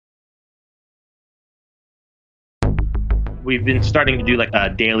we've been starting to do like a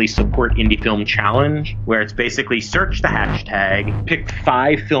daily support indie film challenge where it's basically search the hashtag, pick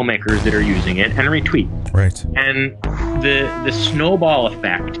 5 filmmakers that are using it, and retweet. Right. And the snowball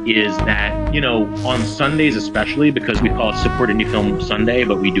effect is that, you know, on Sundays especially, because we call it Support Indie Film Sunday,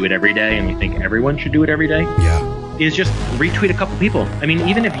 but we do it every day and we think everyone should do it every day. Yeah. Is just retweet a couple people. I mean,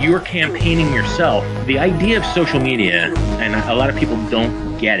 even if you're campaigning yourself, the idea of social media, and a lot of people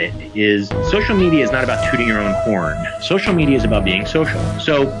don't get it, is social media is not about tooting your own horn. Social media is about being social.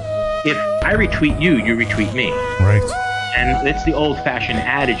 So if I retweet you, you retweet me. Right. And it's the old-fashioned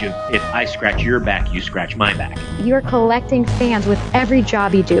adage of if I scratch your back, you scratch my back. You're collecting fans with every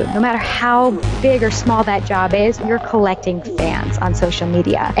job you do. No matter how big or small that job is, you're collecting fans on social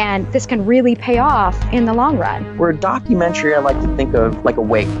media. And this can really pay off in the long run. We're a documentary I like to think of like a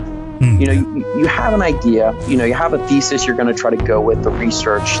wave. You know, you have an idea, you know, you have a thesis you're going to try to go with, the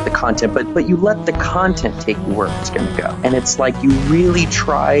research, the content, but you let the content take you where it's going to go. And it's like you really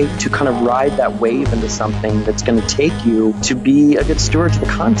try to kind of ride that wave into something that's going to take you to be a good steward to the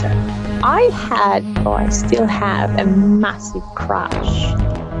content. I had, or I still have, a massive crush,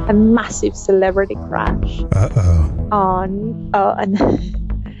 a massive celebrity crush.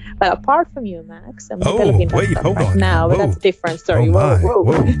 But apart from you, Max, I'm developing that right now, but that's a different story.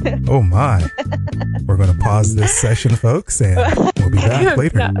 Oh my. We're going to pause this session, folks, and we'll be back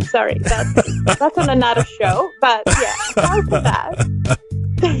later. No, sorry, that's on another show, but yeah, apart from that.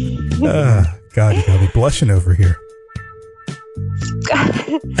 God, you got me blushing over here.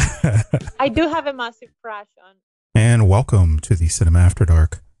 I do have a massive crush on. And welcome to the Cinema After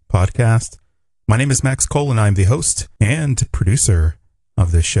Dark podcast. My name is Max Cole, and I'm the host and producer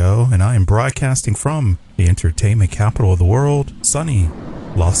of this show, and I am broadcasting from the entertainment capital of the world, sunny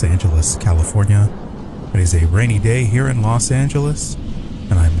Los Angeles, California. It is a rainy day here in Los Angeles,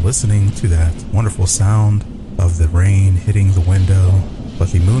 and I'm listening to that wonderful sound of the rain hitting the window, but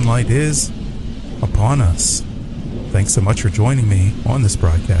the moonlight is upon us. Thanks so much for joining me on this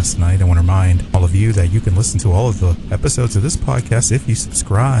broadcast tonight. I want to remind all of you that you can listen to all of the episodes of this podcast if you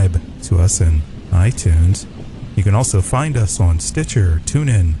subscribe to us in iTunes. You can also find us on Stitcher,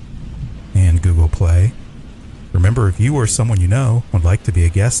 TuneIn, and Google Play. Remember, if you or someone you know would like to be a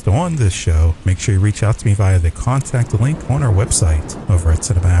guest on this show, make sure you reach out to me via the contact link on our website over at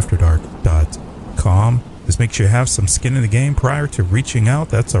cinemaafterdark.com. Just make sure you have some skin in the game prior to reaching out.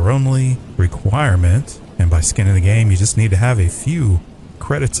 That's our only requirement. And by skin in the game, you just need to have a few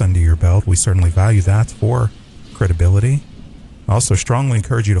credits under your belt. We certainly value that for credibility. I also strongly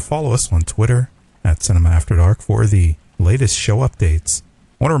encourage you to follow us on Twitter at Cinema After Dark for the latest show updates.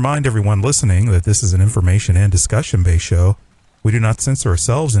 I want to remind everyone listening that this is an information and discussion-based show. We do not censor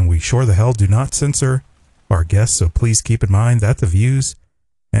ourselves, and we sure the hell do not censor our guests, so please keep in mind that the views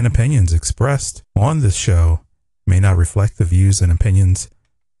and opinions expressed on this show may not reflect the views and opinions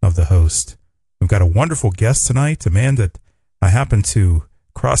of the host. We've got a wonderful guest tonight, a man that I happened to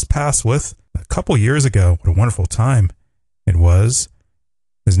cross paths with a couple years ago. What a wonderful time it was.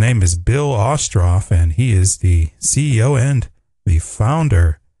 His name is Bill Ostroff, and he is the CEO and the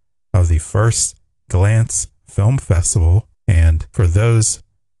founder of the First Glance Film Festival. And for those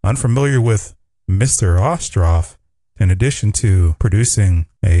unfamiliar with Mr. Ostroff, in addition to producing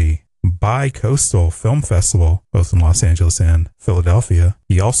a bi-coastal film festival, both in Los Angeles and Philadelphia,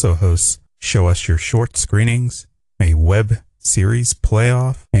 he also hosts Show Us Your Short screenings, a web series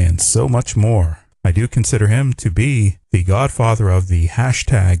playoff, and so much more. I do consider him to be the godfather of the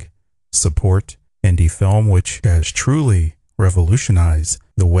hashtag support indie film, which has truly revolutionized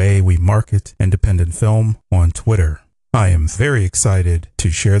the way we market independent film on Twitter. I am very excited to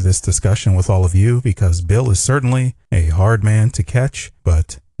share this discussion with all of you because Bill is certainly a hard man to catch,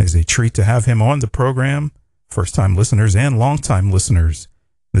 but it's a treat to have him on the program. First-time listeners and long-time listeners,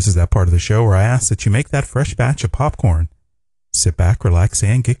 this is that part of the show where I ask that you make that fresh batch of popcorn, sit back, relax,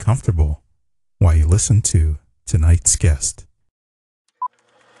 and get comfortable while you listen to tonight's guest.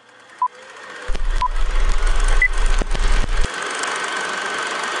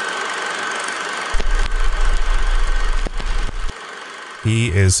 He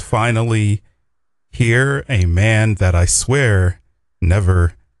is finally here, a man that I swear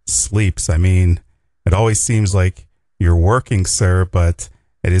never sleeps. I mean, it always seems like you're working, sir, but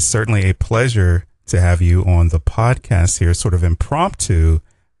it is certainly a pleasure to have you on the podcast here, sort of impromptu,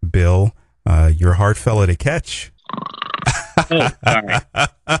 Bill. You're a hard fella to catch. Oh, sorry.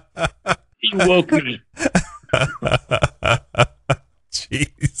 You woke me.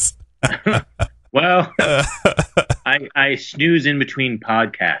 Jeez. Well, I snooze in between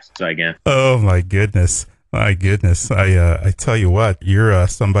podcasts, I guess. Oh my goodness. My goodness. I tell you what, you're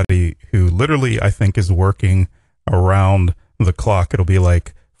somebody who literally I think is working around the clock. It'll be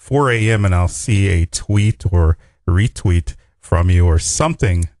like 4 a.m. and I'll see a tweet or retweet from you or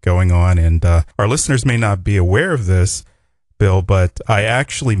something going on. And our listeners may not be aware of this, Bill, but I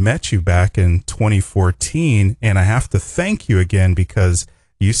actually met you back in 2014, and I have to thank you again because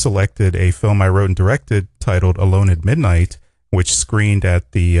you selected a film I wrote and directed titled Alone at Midnight, which screened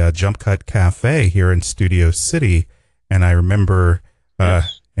at the Jump Cut Cafe here in Studio City. And I remember it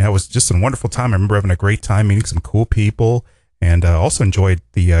was just a wonderful time. I remember having a great time meeting some cool people, and also enjoyed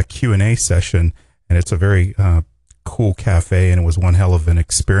the Q&A session. And it's a very cool cafe, and it was one hell of an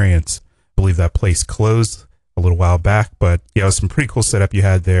experience. I believe that place closed a little while back, but yeah, it was some pretty cool setup you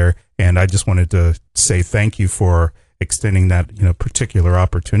had there. And I just wanted to say thank you for extending that, particular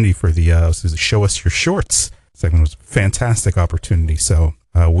opportunity for the Show Us Your Shorts segment. Was a fantastic opportunity. So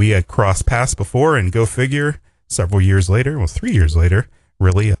we had crossed paths before, and go figure, several years later, 3 years later,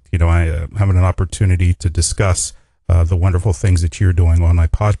 really, I having an opportunity to discuss the wonderful things that you're doing on my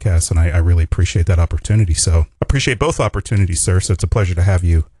podcast, and I really appreciate that opportunity. So appreciate both opportunities, sir. So it's a pleasure to have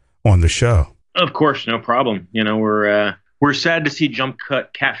you on the show. Of course, no problem. We're sad to see Jump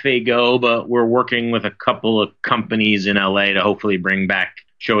Cut Cafe go, but we're working with a couple of companies in LA to hopefully bring back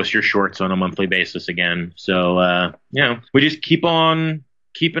Show Us Your Shorts on a monthly basis again. So, we just keep on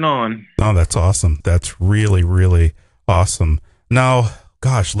keeping on. Oh, that's awesome. That's really, really awesome. Now,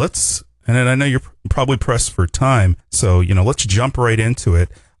 gosh, and I know you're probably pressed for time, so, let's jump right into it.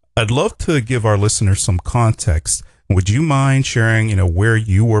 I'd love to give our listeners some context. Would you mind sharing, where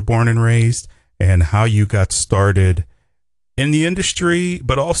you were born and raised and how you got started in the industry,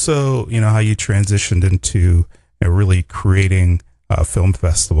 but also, how you transitioned into really creating a film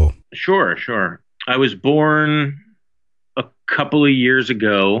festival? Sure. I was born a couple of years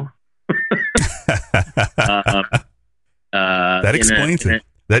ago. That explains it.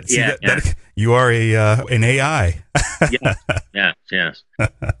 That you are an AI. Yes.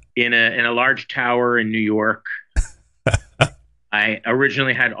 In a large tower in New York. I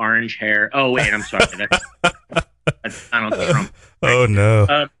originally had orange hair. Oh wait, I'm sorry. That's Donald Trump. Oh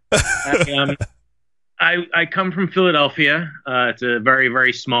no. I come from Philadelphia. It's a very,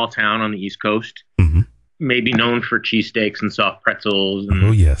 very small town on the East Coast. Mm-hmm. Maybe known for cheesesteaks and soft pretzels. And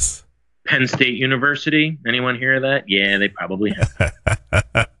oh yes. Penn State University. Anyone hear that? Yeah, they probably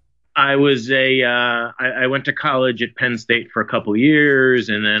have. I went to college at Penn State for a couple years,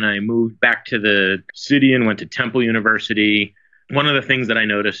 and then I moved back to the city and went to Temple University. One of the things that I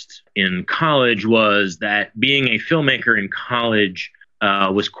noticed in college was that being a filmmaker in college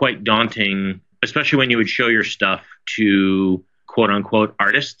was quite daunting, especially when you would show your stuff to quote unquote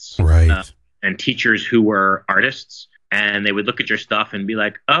artists, right, and teachers who were artists. And they would look at your stuff and be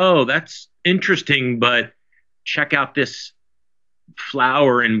like, oh, that's interesting, but check out this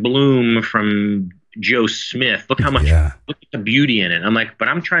flower in bloom from Joe Smith. Look how much, look at the beauty in it. I'm like, but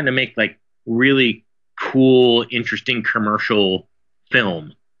I'm trying to make like really cool, interesting commercial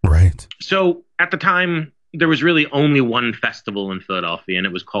film. Right. So at the time, there was really only one festival in Philadelphia, and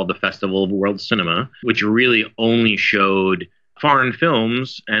it was called the Festival of World Cinema, which really only showed foreign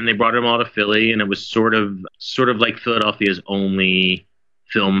films, and they brought them all to Philly, and it was sort of like Philadelphia's only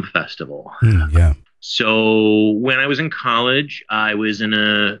film festival. Yeah. So when I was in college, I was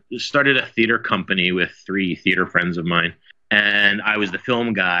started a theater company with 3 theater friends of mine, and I was the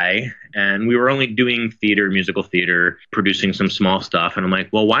film guy, and we were only doing musical theater, producing some small stuff. And I'm like,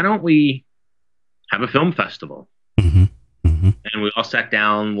 well, why don't we have a film festival? Mm-hmm. Mm-hmm. And we all sat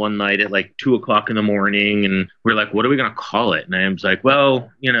down one night at like 2:00 in the morning, and we were like, what are we going to call it? And I was like,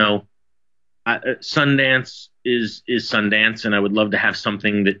 well, Sundance is Sundance, and I would love to have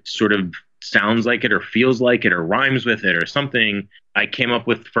something that sort of sounds like it or feels like it or rhymes with it or something. I came up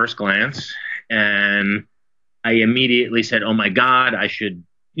with First Glance, and I immediately said, oh my God, I should,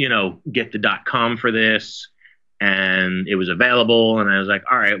 get the .com for this. And it was available. And I was like,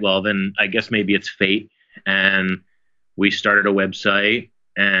 all right, well then I guess maybe it's fate. And we started a website,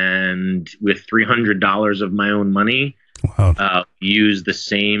 and with $300 of my own money, used the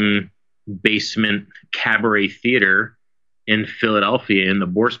same basement cabaret theater in Philadelphia in the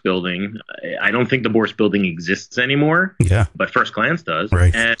Bourse Building. I don't think the Bourse Building exists anymore. Yeah. But First Glance does.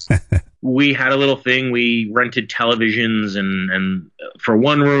 Right. And we had a little thing. We rented televisions and for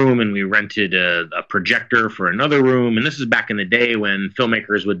one room, and we rented a projector for another room. And this is back in the day when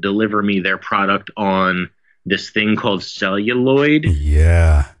filmmakers would deliver me their product on this thing called celluloid.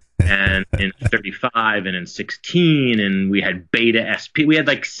 Yeah. And in 35 and in 16, and we had Beta SP. We had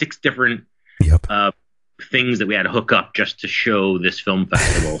like 6 different things that we had to hook up just to show this film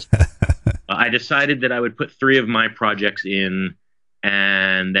festival. I decided that I would put 3 of my projects in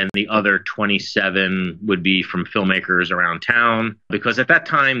And then the other 27 would be from filmmakers around town. Because at that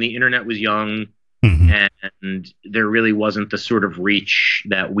time, the internet was young. And there really wasn't the sort of reach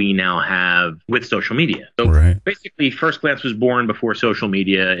that we now have with social media. So basically, First Glance was born before social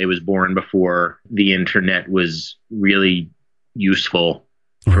media. It was born before the internet was really useful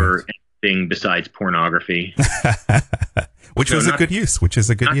for anything besides pornography. Which was a good use. Which is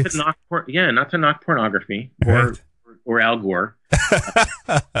a good use. Not to knock pornography or Al Gore.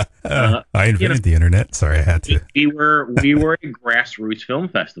 I invented the internet. Sorry, I had to. We were a grassroots film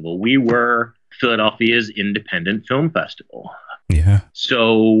festival. We were Philadelphia's independent film festival. Yeah.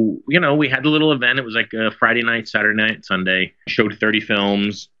 So, we had a little event. It was like a Friday night, Saturday night, Sunday. Showed 30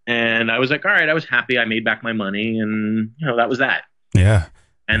 films. And I was like, all right, I was happy. I made back my money. And, that was that. Yeah.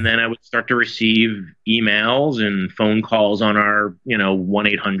 And then I would start to receive emails and phone calls on our,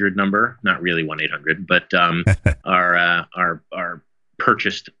 1-800 number. Not really 1-800, but our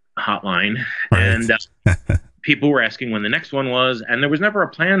purchased hotline. Right. And people were asking when the next one was, and there was never a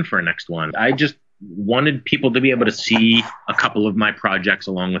plan for a next one. I just wanted people to be able to see a couple of my projects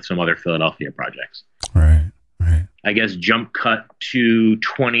along with some other Philadelphia projects. Right. I guess jump cut to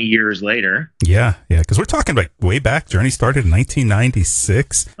 20 years later. Yeah, because we're talking like way back. Journey started in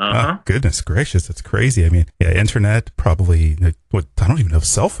 1996. Oh, goodness gracious, that's crazy. I mean, internet probably. I don't even know if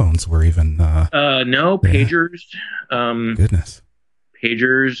cell phones were even. No, pagers. Goodness.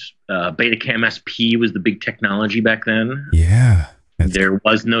 Pagers. Betacam SP was the big technology back then. Yeah. There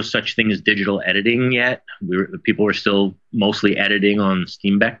was no such thing as digital editing yet. People were still mostly editing on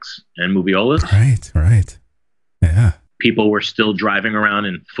Steambecs and Moviolas. Right. Yeah. People were still driving around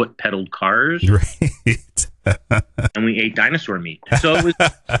in foot-pedaled cars. Right. And we ate dinosaur meat. So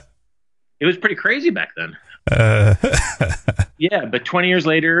it was pretty crazy back then. Yeah, but 20 years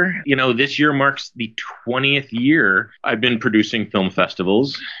later, this year marks the 20th year I've been producing film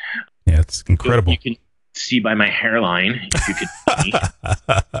festivals. Yeah, it's incredible. You can see by my hairline, if you could see.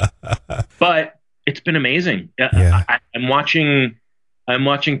 But it's been amazing. Yeah. I'm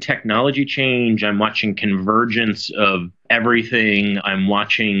watching technology change. I'm watching convergence of everything. I'm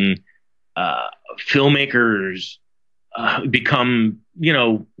watching filmmakers become,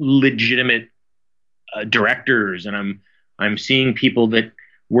 legitimate directors, and I'm seeing people that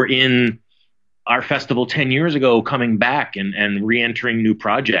were in our festival 10 years ago coming back and re-entering new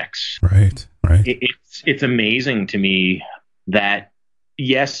projects. Right. It's amazing to me that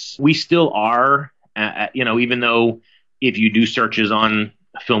yes, we still are. Even though if you do searches on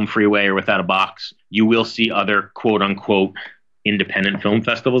Film Freeway or Without a Box, you will see other quote unquote independent film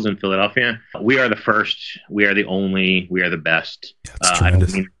festivals in Philadelphia. We are the first. We are the only. We are the best. That's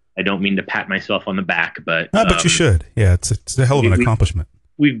tremendous. I don't mean to pat myself on the back, but but you should. Yeah, it's a hell of an accomplishment.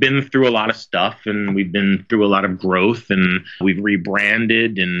 We've been through a lot of stuff, and we've been through a lot of growth, and we've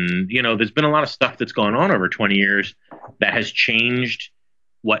rebranded, and there's been a lot of stuff that's gone on over 20 years that has changed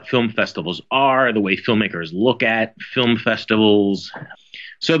what film festivals are, the way filmmakers look at film festivals.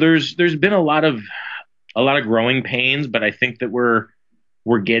 So there's been a lot of growing pains, but I think that we're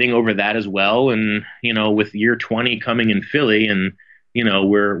getting over that as well. And with year 20 coming in Philly, and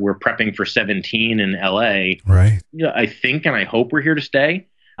we're prepping for 17 in LA. Right. I think and I hope we're here to stay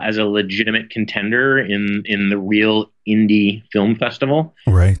as a legitimate contender in the real indie film festival.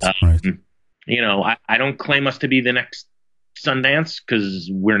 Right. I don't claim us to be the next Sundance, because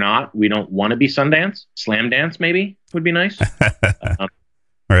we're not. We don't want to be Sundance. Slam Dance maybe would be nice.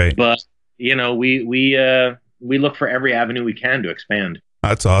 Right. But we look for every avenue we can to expand.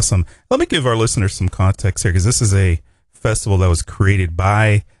 That's awesome. Let me give our listeners some context here, because this is a festival that was created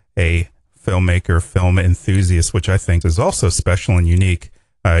by a filmmaker, film enthusiast, which I think is also special and unique.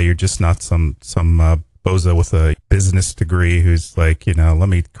 You're just not some bozo with a business degree who's like, let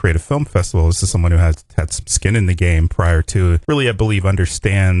me create a film festival. This is someone who has had some skin in the game prior to, really, I believe,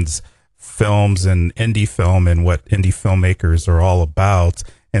 understands films and indie film and what indie filmmakers are all about.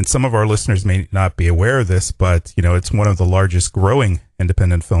 And some of our listeners may not be aware of this, but, it's one of the largest growing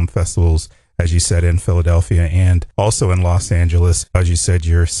independent film festivals, as you said, in Philadelphia and also in Los Angeles. As you said,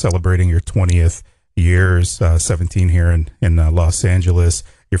 you're celebrating your 20th years, 17 here in Los Angeles.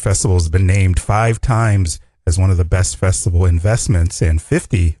 Your festival has been named 5 times as one of the best festival investments, and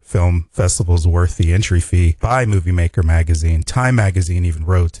 50 film festivals worth the entry fee by Movie Maker magazine. Time magazine even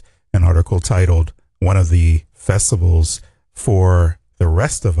wrote an article titled "One of the Festivals for the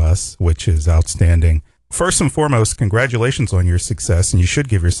Rest of Us," which is outstanding. First and foremost, congratulations on your success, and you should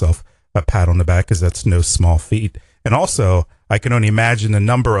give yourself a pat on the back, because that's no small feat. And also, I can only imagine the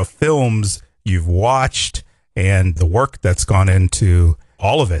number of films you've watched and the work that's gone into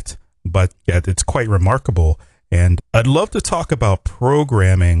all of it. But yeah, it's quite remarkable. And I'd love to talk about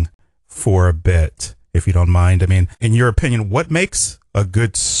programming for a bit, if you don't mind. I mean, in your opinion, what makes a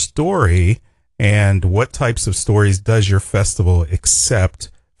good story, and what types of stories does your festival accept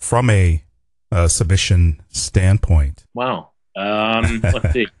from a submission standpoint? Wow.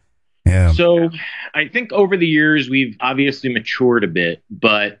 Let's see. Yeah. So I think over the years, we've obviously matured a bit,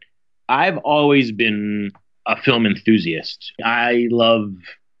 but I've always been a film enthusiast. I love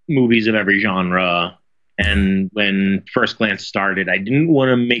movies of every genre. And when First Glance started, I didn't want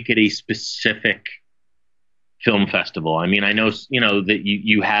to make it a specific film festival. I mean, I know, that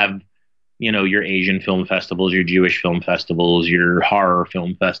you have, your Asian film festivals, your Jewish film festivals, your horror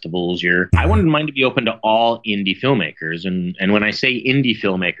film festivals, I wanted mine to be open to all indie filmmakers. And when I say indie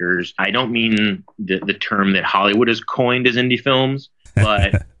filmmakers, I don't mean the term that Hollywood has coined as indie films,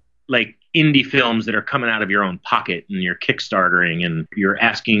 but like indie films that are coming out of your own pocket and you're kickstartering and you're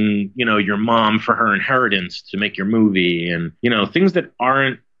asking, your mom for her inheritance to make your movie, and, things that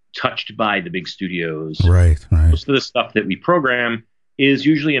aren't touched by the big studios. Right. Most of the stuff that we program is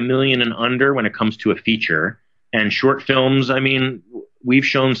usually $1 million and under when it comes to a feature. And short films, I mean, we've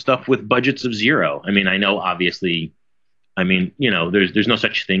shown stuff with budgets of zero. I mean, I know, obviously, there's no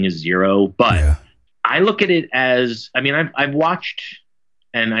such thing as zero, but yeah. I look at it as, I've watched,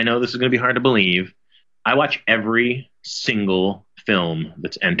 and I know this is going to be hard to believe, I watch every single film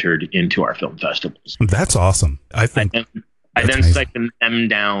that's entered into our film festivals. That's awesome. I then siphon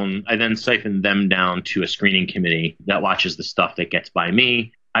them down to a screening committee that watches the stuff that gets by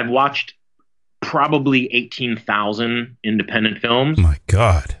me. I've watched probably 18,000 independent films. My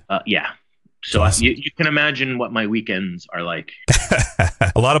God. Yeah. So awesome. You can imagine what my weekends are like.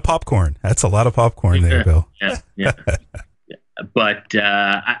 A lot of popcorn. That's a lot of popcorn there, Bill. Yeah. But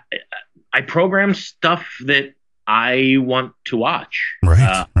I program stuff that I want to watch.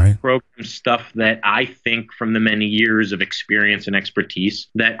 Right. Program stuff that I think, from the many years of experience and expertise,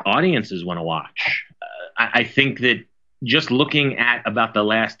 that audiences want to watch. I think that just looking at about the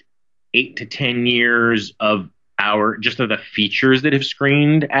last 8 to 10 years of the features that have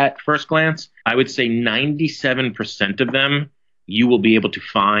screened at First Glance, I would say 97% of them you will be able to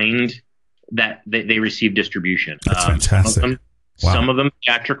find that they receive distribution. That's fantastic. Wow. Some of them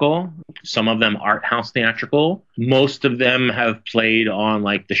theatrical, some of them art house theatrical. Most of them have played on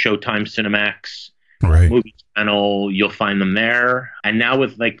like the Showtime Cinemax movie channel. You'll find them there. And now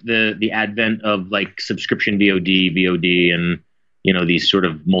with like the advent of like subscription VOD, and these sort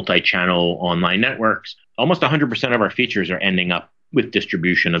of multi-channel online networks, almost 100% of our features are ending up with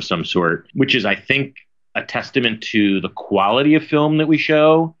distribution of some sort, which is, I think, a testament to the quality of film that we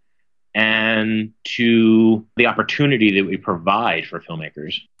show and to the opportunity that we provide for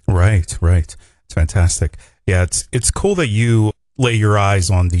filmmakers. Right. It's fantastic. Yeah, it's cool that you lay your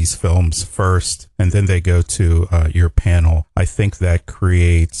eyes on these films first and then they go to your panel. I think that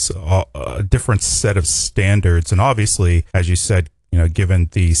creates a different set of standards. And obviously, as you said, given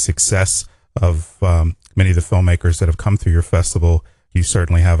the success of many of the filmmakers that have come through your festival, you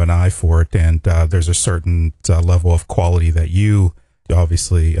certainly have an eye for it. And there's a certain level of quality that you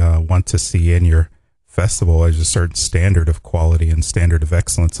obviously want to see in your festival. As a certain standard of quality and standard of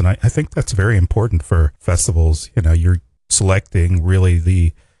excellence. And I think that's very important for festivals. You're selecting really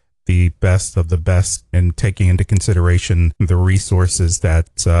the best of the best and taking into consideration the resources that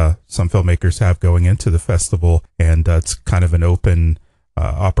some filmmakers have going into the festival. And it's kind of an open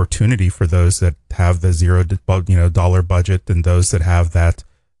opportunity for those that have the $0 budget and those that have that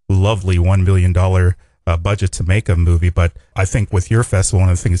lovely $1 million budget to make a movie. But I think with your festival, one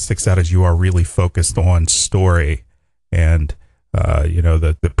of the things that sticks out is you are really focused on story and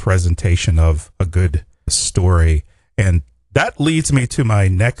the presentation of a good story. And that leads me to my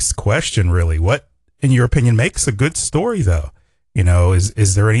next question, really. What, in your opinion, makes a good story, though?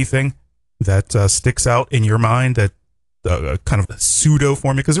 Is there anything that sticks out in your mind that kind of a pseudo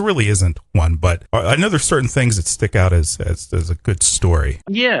formula? Because there really isn't one, but I know there's certain things that stick out as a good story.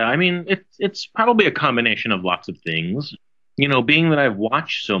 Yeah, it's probably a combination of lots of things. Being that I've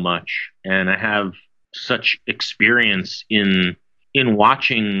watched so much and I have such experience in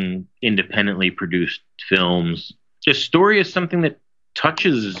watching independently produced films, a story is something that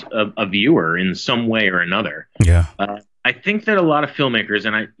touches a viewer in some way or another. Yeah. I think that a lot of filmmakers,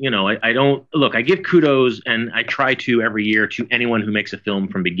 and I give kudos, and I try to every year, to anyone who makes a film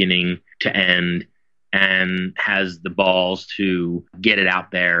from beginning to end and has the balls to get it out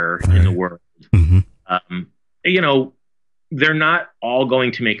there in the world. Mm-hmm. They're not all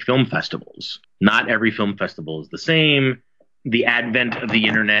going to make film festivals. Not every film festival is the same. The advent of the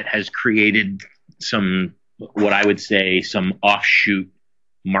internet has created some offshoot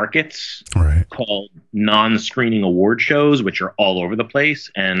markets Right. called non-screening award shows, which are all over the place,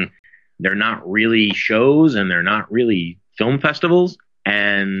 and they're not really shows and they're not really film festivals.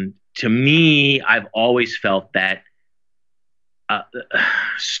 And to me, I've always felt that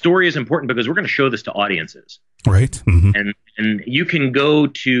story is important because we're going to show this to audiences. Right. Mm-hmm. And you can go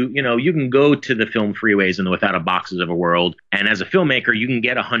to, you can go to the film freeways and the Without a Boxes of a world, and as a filmmaker, you can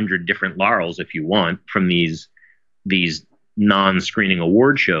get 100 different laurels if you want from these non-screening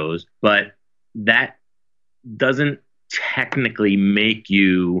award shows, but that doesn't technically make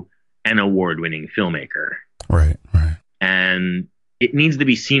you an award-winning filmmaker. Right. Right. And it needs to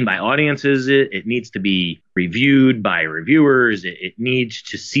be seen by audiences. It needs to be reviewed by reviewers. It needs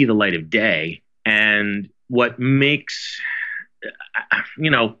to see the light of day. And what makes,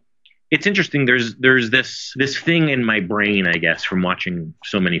 it's interesting. There's this thing in my brain, I guess, from watching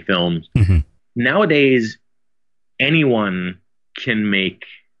so many films. Mm-hmm. Nowadays, anyone can make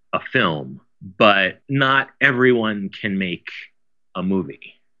a film, but not everyone can make a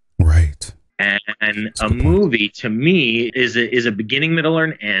movie. Right. And a movie, to me, is a beginning, middle, or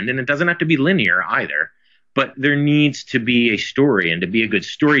an end, and it doesn't have to be linear either. But there needs to be a story, and to be a good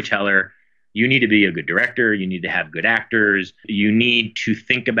storyteller, you need to be a good director. You need to have good actors. You need to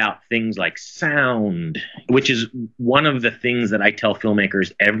think about things like sound, which is one of the things that I tell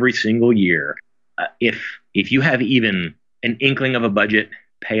filmmakers every single year. If you have even an inkling of a budget,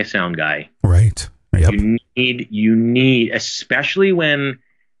 pay a sound guy. Right. Yep. You need, especially when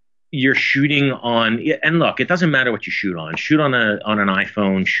you're shooting on, and look, it doesn't matter what you shoot on. Shoot on an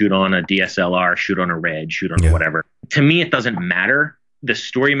iPhone, shoot on a DSLR, shoot on a Red, shoot on whatever. To me, it doesn't matter. The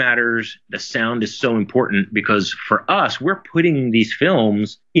story matters. The sound is so important because for us, we're putting these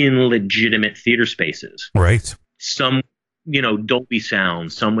films in legitimate theater spaces. Right. Some, Dolby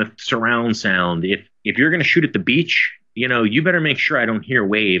sound, some with surround sound. If you're going to shoot at the beach, you better make sure I don't hear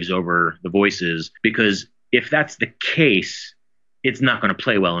waves over the voices, because if that's the case, it's not going to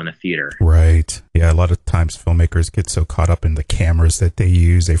play well in a theater. Right. Yeah, a lot of times filmmakers get so caught up in the cameras that they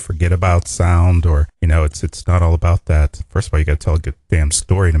use, they forget about sound, or, it's not all about that. First of all, you got to tell a good damn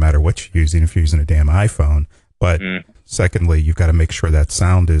story no matter what you're using, if you're using a damn iPhone. But secondly, you've got to make sure that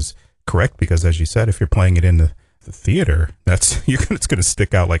sound is correct, because as you said, if you're playing it in the theater, it's going to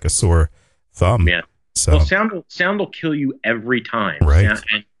stick out like a sore thumb. Yeah. So, well, sound will kill you every time. Right.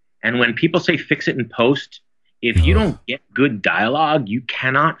 And when people say fix it in post, if you don't get good dialogue, you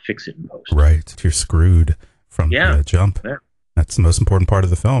cannot fix it in post. Right. You're screwed from the jump. Yeah. That's the most important part of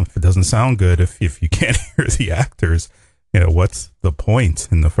the film. If it doesn't sound good, if you can't hear the actors, what's the point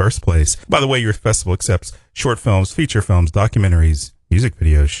in the first place? By the way, your festival accepts short films, feature films, documentaries, music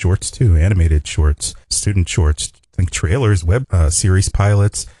videos, shorts too, animated shorts, student shorts, I think trailers, web series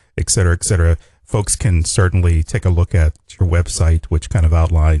pilots, et cetera, et cetera. Folks can certainly take a look at your website, which kind of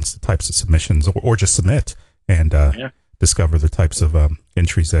outlines the types of submissions, or just submit and discover the types of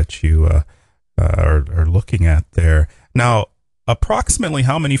entries that you are looking at there. Now, approximately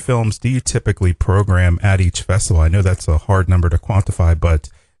how many films do you typically program at each festival? I know that's a hard number to quantify, but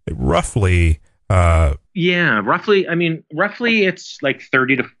roughly... roughly it's like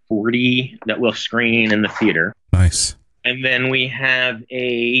 30 to 40 that we'll screen in the theater. Nice. And then we have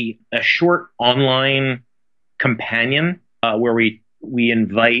a short online companion where we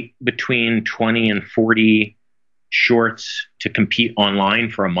invite between 20 and 40 shorts to compete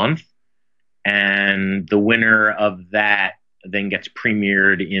online for a month. And the winner of that then gets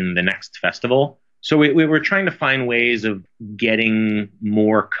premiered in the next festival. So we were trying to find ways of getting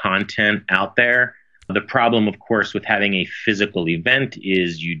more content out there. The problem, of course, with having a physical event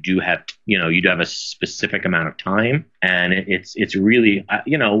is you do have a specific amount of time, and it's really,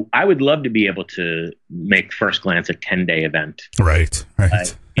 I would love to be able to make First Glance a 10-day event. Right.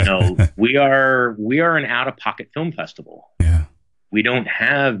 We are an out-of-pocket film festival. Yeah. We don't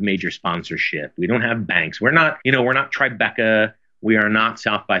have major sponsorship. We don't have banks. We're not Tribeca. We are not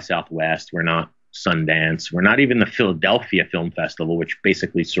South by Southwest. We're not Sundance. We're not even the Philadelphia Film Festival, which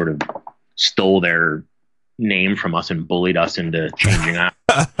basically sort of stole their name from us and bullied us into changing out.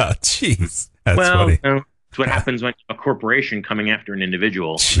 Jeez, that's funny. It's what happens when a corporation coming after an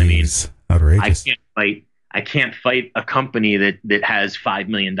individual. Jeez, outrageous. I can't fight a company that has $5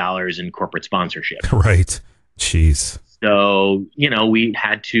 million in corporate sponsorship. Right. Jeez. So, we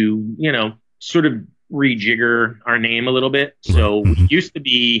had to, sort of rejigger our name a little bit. So we used to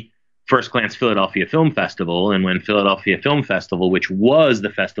be First Glance Philadelphia Film Festival, and when Philadelphia Film Festival, which was the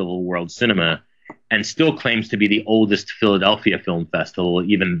Festival of World Cinema and still claims to be the oldest Philadelphia Film Festival,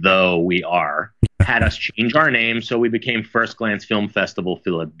 even though we are, had us change our name, so we became First Glance Film Festival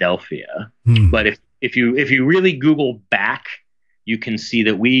Philadelphia. But if you really Google back you can see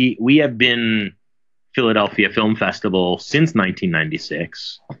that we have been Philadelphia Film Festival since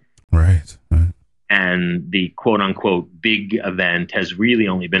 1996. Right. And the quote unquote big event has really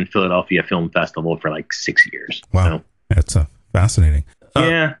only been Philadelphia Film Festival for like 6 years. Wow. So, That's fascinating.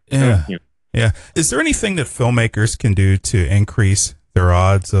 Yeah. Yeah. Is there anything that filmmakers can do to increase their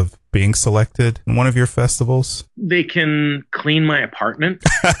odds of being selected in one of your festivals? They can clean my apartment.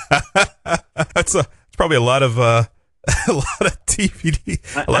 It's probably a lot of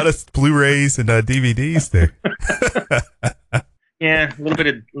DVD, a lot of Blu-rays and DVDs there. Yeah, a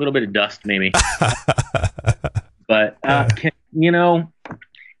little bit of dust maybe. But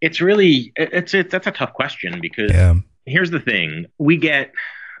it's really that's a tough question because here's the thing: we get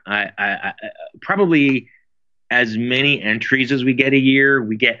I probably as many entries as we get a year,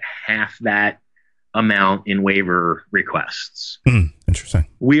 we get half that amount in waiver requests. Interesting.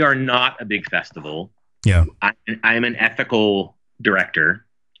 We are not a big festival. Yeah, I'm an ethical director.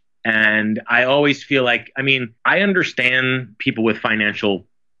 And I always feel like, I understand people with financial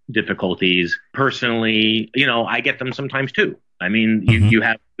difficulties personally. I get them sometimes too. You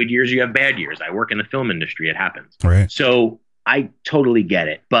have good years, you have bad years. I work in the film industry. It happens. Right. So I totally get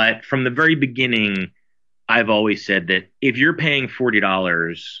it. But from the very beginning, I've always said that if you're paying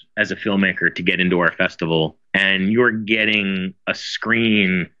 $40 as a filmmaker to get into our festival and you're getting a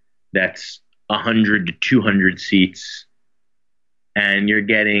screen that's 100 to 200 seats, and you're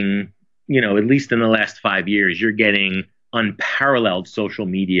getting, at least in the last 5 years, you're getting unparalleled social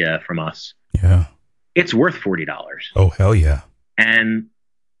media from us. Yeah. It's worth $40. Oh, hell yeah. And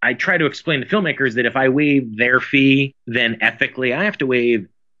I try to explain to filmmakers that if I waive their fee, then ethically I have to waive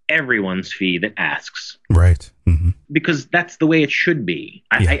everyone's fee that asks. Right. Mm-hmm. Because that's the way it should be.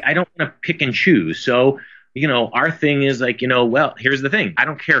 I don't want to pick and choose. So, our thing is like, well, here's the thing. I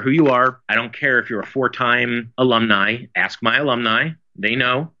don't care who you are. I don't care if you're a 4-time alumni. Ask my alumni. They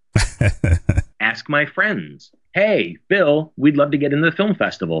know. Ask my friends. Hey, Bill, we'd love to get into the film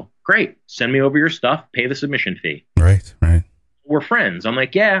festival. Great. Send me over your stuff. Pay the submission fee. Right. We're friends. I'm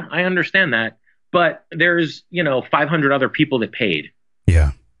like, yeah, I understand that. But there's, 500 other people that paid.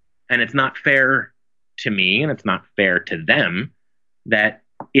 Yeah. And it's not fair to me and it's not fair to them that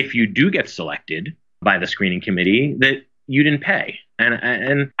if you do get selected by the screening committee, that you didn't pay.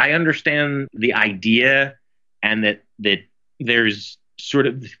 And I understand the idea and that there's sort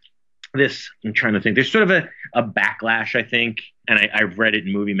of this, I'm trying to think, there's sort of a backlash, I think. And I've read it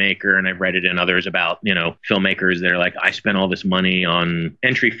in Movie Maker and I've read it in others about, filmmakers that are like, I spent all this money on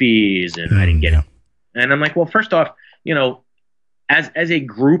entry fees and I didn't get it. And I'm like, well, first off, as a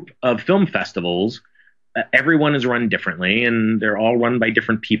group of film festivals, everyone is run differently and they're all run by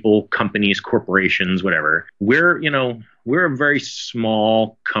different people, companies, corporations, whatever. We're a very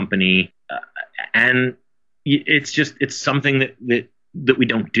small company and it's something that we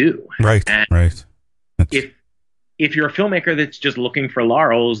don't do. Right. And right. If you're a filmmaker that's just looking for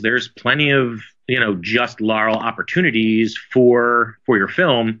laurels, there's plenty of, just laurel opportunities for your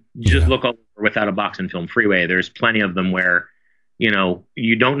film. Just look over Without a Box and Film Freeway. There's plenty of them where, you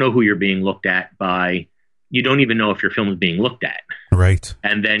don't know who you're being looked at by. You don't even know if your film is being looked at. Right.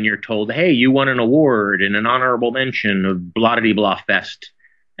 And then you're told, hey, you won an award and an honorable mention of blah-de-blah fest.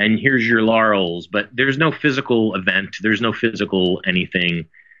 And here's your laurels. But there's no physical event. There's no physical anything.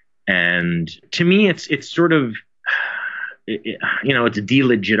 And to me, it's sort of, it's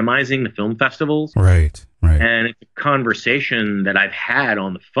delegitimizing the film festivals. Right. And it's a conversation that I've had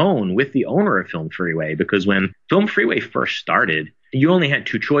on the phone with the owner of Film Freeway, because when Film Freeway first started, you only had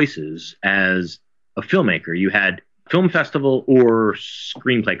two choices as a filmmaker. You had film festival or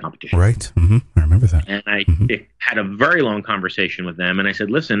screenplay competition. Right. Mm-hmm. I remember that. And I had a very long conversation with them. And I said,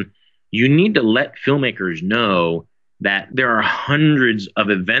 listen, you need to let filmmakers know that there are hundreds of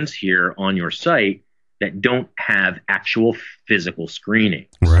events here on your site that don't have actual physical screenings.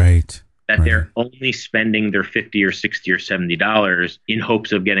 Right. That they're only spending their $50 or $60 or $70 in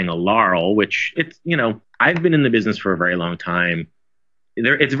hopes of getting a laurel, which it's, I've been in the business for a very long time.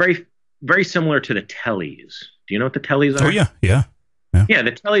 It's very, very similar to the tellies. Do you know what the tellies are? Oh, yeah. Yeah,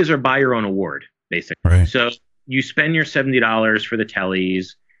 the tellies are buy your own award, basically. Right. So you spend your $70 for the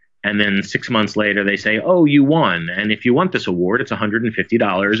tellies, and then 6 months later they say, oh, you won. And if you want this award, it's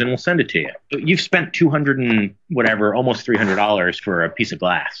 $150 and we'll send it to you. You've spent $200 and whatever, almost $300 for a piece of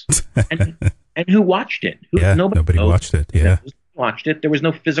glass. And who watched it? Nobody watched it. Yeah. Watched it. There was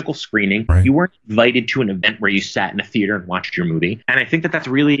no physical screening. Right. You weren't invited to an event where you sat in a theater and watched your movie. And I think that that's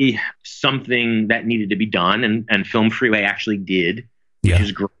really something that needed to be done. And Film Freeway actually did, which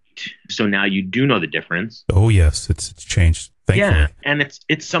is great. So now you do know the difference. Oh, yes. It's changed. Thankfully. Yeah. And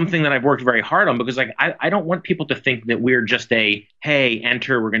it's something that I've worked very hard on because like I don't want people to think that we're just hey,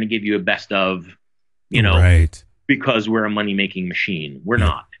 enter, we're going to give you a best of, right. because we're a money-making machine. We're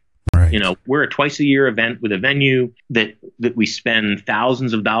not. Right. We're a twice-a-year event with a venue that we spend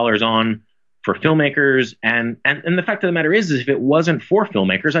thousands of dollars on for filmmakers. And the fact of the matter is if it wasn't for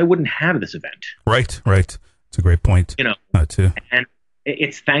filmmakers, I wouldn't have this event. Right. It's a great point. Too. And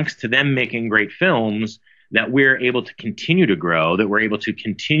it's thanks to them making great films that we're able to continue to grow, that we're able to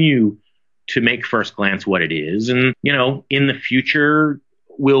continue to make First Glance what it is. And, in the future,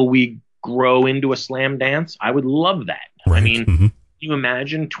 will we grow into a slam dance? I would love that. Right. I mean, can you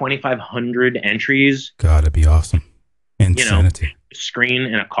imagine 2,500 entries? Gotta be awesome. Insanity. Screen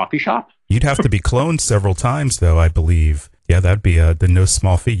in a coffee shop? You'd have to be cloned several times, though, I believe. Yeah, that'd be the no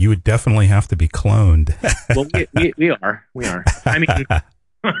small feat. You would definitely have to be cloned. Well, we are. I mean,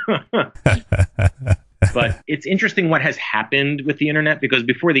 but it's interesting what has happened with the internet, because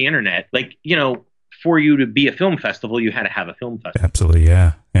before the internet, for you to be a film festival, you had to have a film festival. Absolutely,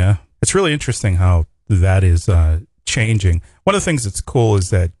 yeah. It's really interesting how that is changing. One of the things that's cool is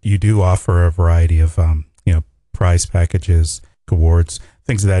that you do offer a variety of, prize packages, awards,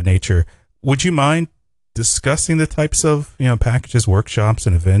 things of that nature. Would you mind discussing the types of, packages, workshops,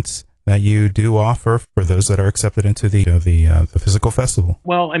 and events that you do offer for those that are accepted into the physical festival?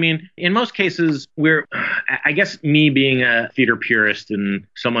 Well, I mean, in most cases, I guess me being a theater purist and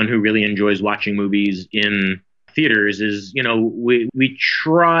someone who really enjoys watching movies in theaters is, we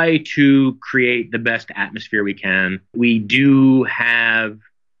try to create the best atmosphere we can. We do have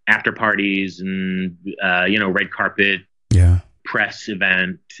after parties and, red carpet press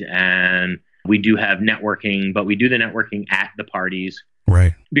event, and we do have networking, but we do the networking at the parties.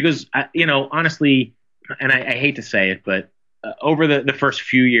 Right. Because, honestly, and I hate to say it, but over the first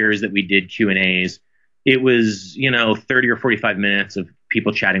few years that we did Q&As, it was, 30 or 45 minutes of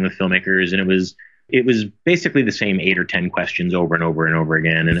people chatting with filmmakers. And it was basically the same 8 or 10 questions over and over and over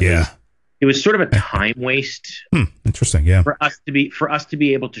again. And it was sort of a time waste. Interesting. Yeah. For us to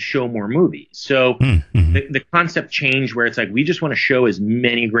be able to show more movies. So the concept changed where it's like, we just want to show as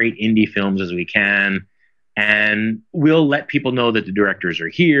many great indie films as we can. And we'll let people know that the directors are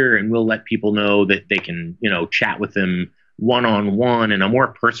here, and we'll let people know that they can, chat with them one-on-one in a more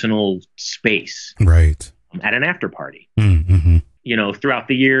personal space. Right. At an after party. Mm-hmm. Throughout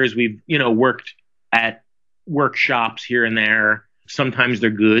the years, we've, worked at workshops here and there. Sometimes they're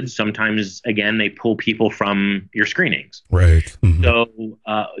good. Sometimes, again, they pull people from your screenings. Right. Mm-hmm. So,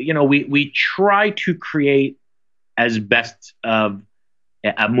 we try to create as best of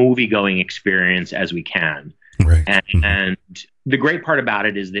a movie-going experience as we can. Right. And the great part about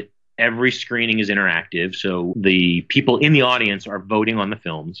it is that every screening is interactive. So the people in the audience are voting on the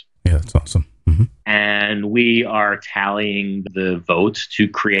films. Yeah, that's awesome. Mm-hmm. And we are tallying the votes to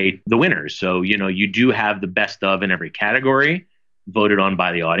create the winners. So, you do have the best of in every category voted on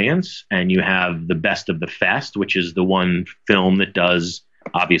by the audience. And you have the best of the fest, which is the one film that does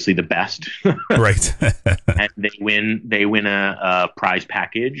obviously the best. Right. And they win a prize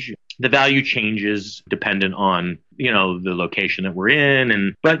package. The value changes dependent on, the location that we're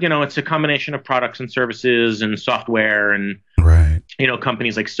in. But it's a combination of products and services and software and, right.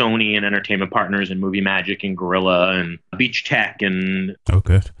 Companies like Sony and Entertainment Partners and Movie Magic and Gorilla and Beach Tech and,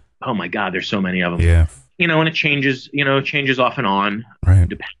 oh my God, there's so many of them. Yeah. And it changes off and on, right.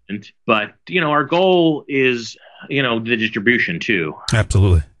 Dependent. But, our goal is, the distribution too.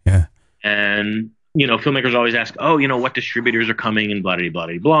 Absolutely. Yeah. And, filmmakers always ask, what distributors are coming and blah, blah,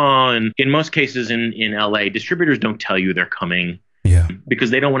 blah, blah. And in most cases in LA, distributors don't tell you they're coming. Yeah. Because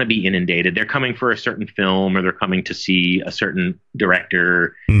they don't want to be inundated. They're coming for a certain film, or they're coming to see a certain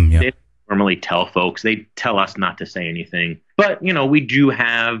director. Yeah. They normally tell folks. They tell us not to say anything. But, we do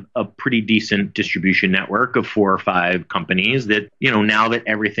have a pretty decent distribution network of 4 or 5 companies that, now that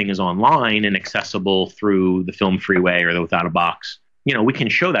everything is online and accessible through the Film Freeway or the Without a Box, we can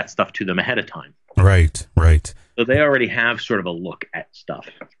show that stuff to them ahead of time. Right. So they already have sort of a look at stuff.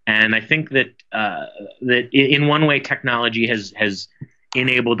 And I think that that in one way, technology has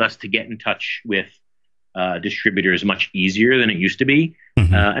enabled us to get in touch with distributors much easier than it used to be.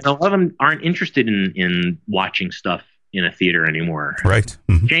 Mm-hmm. And a lot of them aren't interested in watching stuff in a theater anymore. Right.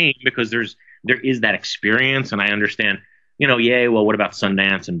 Mm-hmm. Shame, because there is that experience, and I understand, well, what about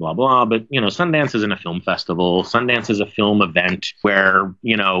Sundance and blah, blah. But, Sundance isn't a film festival. Sundance is a film event where,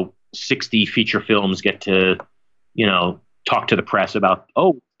 60 feature films get to, talk to the press about,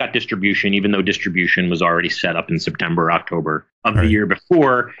 got distribution, even though distribution was already set up in September, October of the year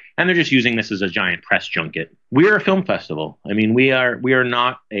before. And they're just using this as a giant press junket. We're a film festival. I mean, we are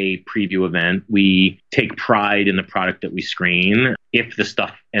not a preview event. We take pride in the product that we screen. If the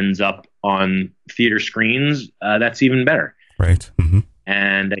stuff ends up on theater screens, that's even better. Right. Mm-hmm.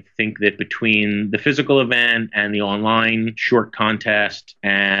 And I think that between the physical event and the online short contest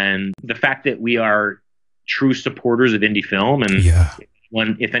and the fact that we are true supporters of indie film, and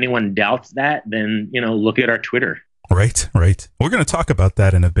if anyone doubts that, then, look at our Twitter. Right. We're going to talk about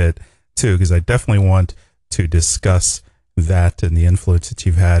that in a bit, too, because I definitely want to discuss that and the influence that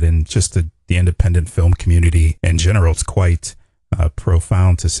you've had in just the independent film community in general. It's quite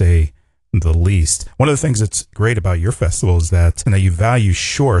profound, to say the least. One of the things that's great about your festival is that you value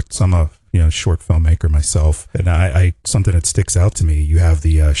shorts. I'm a short filmmaker myself, and I something that sticks out to me. You have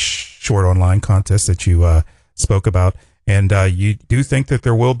the short online contest that you spoke about. And you do think that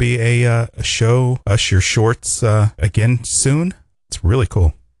there will be a show, Us Your Shorts, again soon? It's really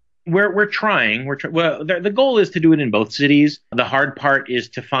cool. We're trying. Well, the goal is to do it in both cities. The hard part is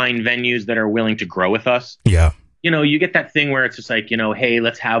to find venues that are willing to grow with us. Yeah. You get that thing where it's just like, hey,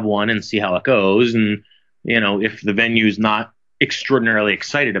 let's have one and see how it goes. And, if the venue's not extraordinarily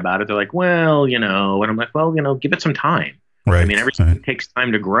excited about it, they're like, well, and I'm like, well, give it some time. Right. I mean, everything takes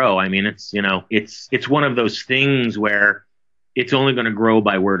time to grow. I mean, it's one of those things where it's only going to grow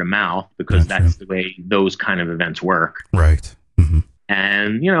by word of mouth, because that's the way those kind of events work. Right. Mm-hmm.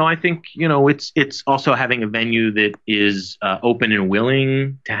 And, I think, it's also having a venue that is open and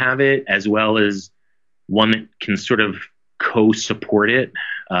willing to have it, as well as one that can sort of co-support it.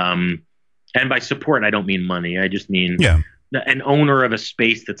 And by support, I don't mean money. I just mean an owner of a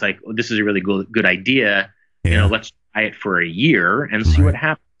space that's like, oh, this is a really good idea. Yeah. Let's try it for a year and see what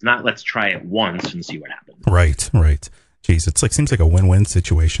happens. Not let's try it once and see what happens. Right. Geez, seems like a win-win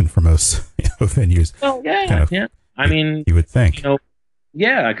situation for most venues. Oh, yeah. I mean, you would think.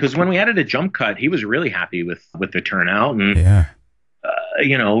 Because when we added a jump cut, he was really happy with the turnout. And,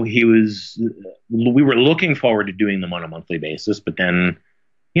 we were looking forward to doing them on a monthly basis, but then,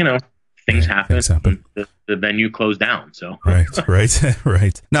 things happen. The venue closed down. So right.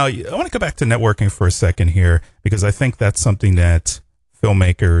 Now, I want to go back to networking for a second here, because I think that's something that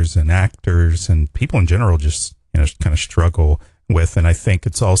filmmakers and actors and people in general just kind of struggle with, and I think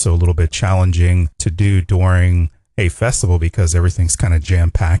it's also a little bit challenging to do during a festival because everything's kind of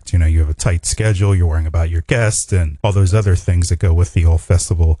jam-packed. You have a tight schedule, you're worrying about your guests and all those other things that go with the whole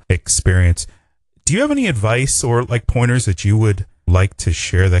festival experience. Do you have any advice or pointers that you would like to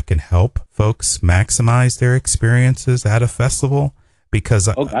share that can help folks maximize their experiences at a festival? Because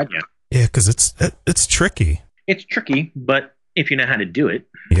because it's tricky. It's tricky, but if you know how to do it,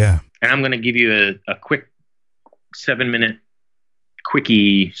 and I'm going to give you a quick 7-minute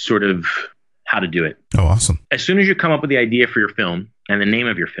quickie sort of how to do it. Oh, awesome. As soon as you come up with the idea for your film and the name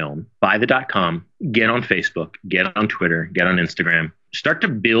of your film, buy the .com, get on Facebook, get on Twitter, get on Instagram. Start to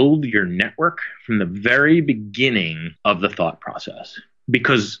build your network from the very beginning of the thought process.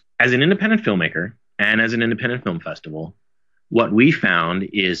 Because as an independent filmmaker and as an independent film festival, what we found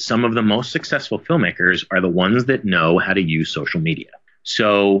is some of the most successful filmmakers are the ones that know how to use social media.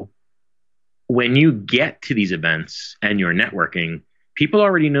 So when you get to these events and you're networking, people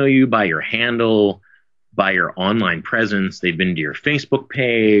already know you by your handle, by your online presence. They've been to your Facebook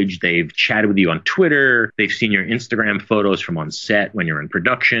page. They've chatted with you on Twitter. They've seen your Instagram photos from on set when you're in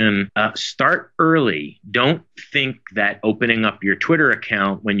production. Start early. Don't think that opening up your Twitter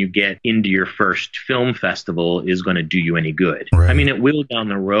account when you get into your first film festival is going to do you any good. Right. I mean, it will down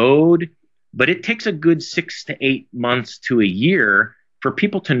the road, but it takes a good 6 to 8 months to a year for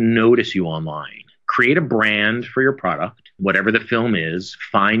people to notice you online. Create a brand for your product, whatever the film is.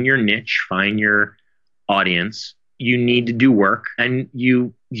 Find your niche, find your audience. You need to do work, and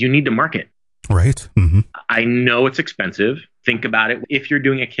you need to market. Right. Mm-hmm. I know it's expensive. Think about it. If you're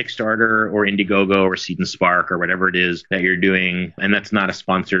doing a Kickstarter or Indiegogo or Seed and Spark or whatever it is that you're doing, and that's not a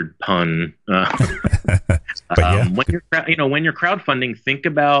sponsored pun. When you're crowdfunding, think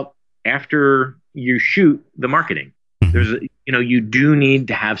about after you shoot the marketing. You do need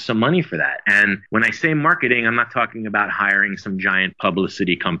to have some money for that. And when I say marketing, I'm not talking about hiring some giant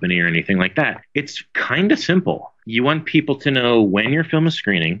publicity company or anything like that. It's kind of simple. You want people to know when your film is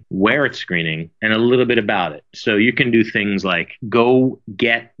screening, where it's screening, and a little bit about it. So you can do things like go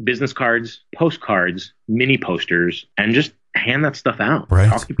get business cards, postcards, mini posters, and just hand that stuff out. Right.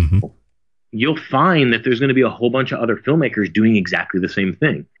 Talk to people. You'll find that there's going to be a whole bunch of other filmmakers doing exactly the same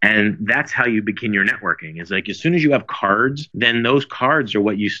thing. And that's how you begin your networking. Is like as soon as you have cards, then those cards are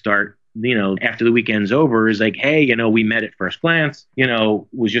what you start after the weekend's over is like, hey, we met at first glance,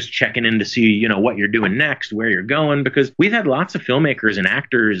 was just checking in to see, what you're doing next, where you're going, because we've had lots of filmmakers and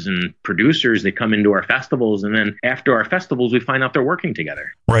actors and producers that come into our festivals. And then after our festivals, we find out they're working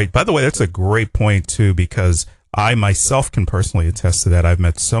together. Right. By the way, that's a great point, too, because I myself can personally attest to that. I've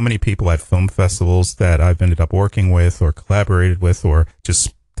met so many people at film festivals that I've ended up working with or collaborated with or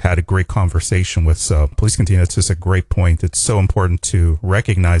just had a great conversation with. So please continue. That's just a great point. It's so important to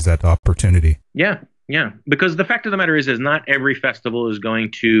recognize that opportunity. Yeah. Because the fact of the matter is not every festival is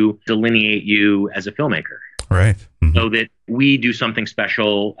going to delineate you as a filmmaker. Right. Mm-hmm. So that we do something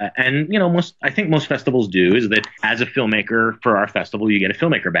special. And, I think most festivals do is that as a filmmaker for our festival, you get a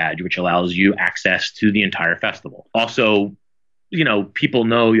filmmaker badge, which allows you access to the entire festival. Also, people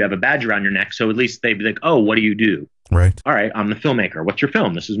know you have a badge around your neck. So at least they'd be like, oh, what do you do? Right. All right, I'm the filmmaker. What's your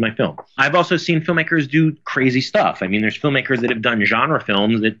film? This is my film. I've also seen filmmakers do crazy stuff. I mean, there's filmmakers that have done genre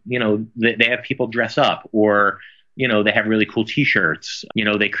films that, that they have people dress up or, they have really cool T-shirts.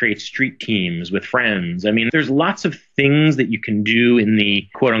 They create street teams with friends. I mean, there's lots of things that you can do in the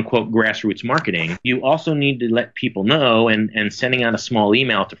quote unquote grassroots marketing. You also need to let people know, and sending out a small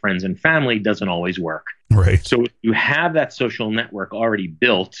email to friends and family doesn't always work. Right. So if you have that social network already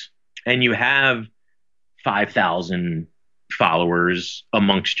built and you have 5,000 followers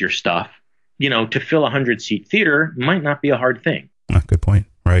amongst your stuff, to fill a 100-seat theater might not be a hard thing. Good point.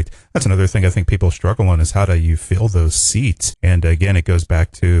 Right. That's another thing I think people struggle on is how do you fill those seats? And again, it goes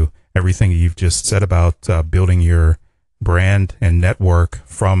back to everything you've just said about building your brand and network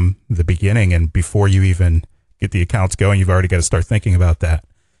from the beginning. And before you even get the accounts going, you've already got to start thinking about that.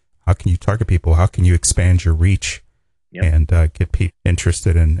 How can you target people? How can you expand your reach and get people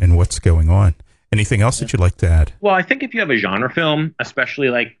interested in what's going on? Anything else that you'd like to add? Well, I think if you have a genre film, especially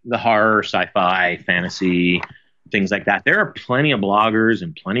like the horror, sci-fi, fantasy, things like that, there are plenty of bloggers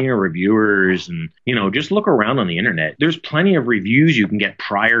and plenty of reviewers, and just look around on the internet. There's plenty of reviews you can get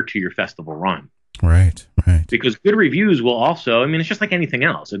prior to your festival run. Right. Because good reviews will also, it's just like anything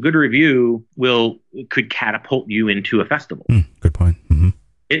else. A good review could catapult you into a festival. Good point. Mm-hmm.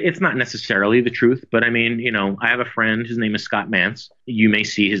 It's not necessarily the truth, but I have a friend, his name is Scott Mance. You may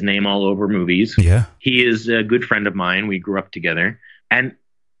see his name all over movies. Yeah. He is a good friend of mine. We grew up together. And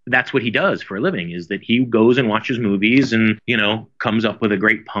that's what he does for a living, is that he goes and watches movies and, comes up with a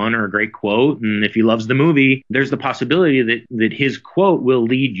great pun or a great quote. And if he loves the movie, there's the possibility that his quote will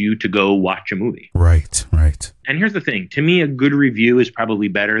lead you to go watch a movie. Right. And here's the thing. To me, a good review is probably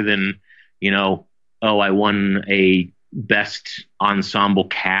better than, I won a best ensemble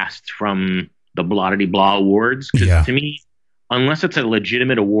cast from the blah-de-blah awards. Because to me, unless it's a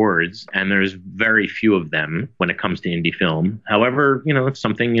legitimate awards, and there's very few of them when it comes to indie film. However, it's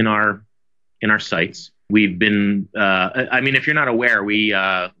something in our sites. We've been, if you're not aware, we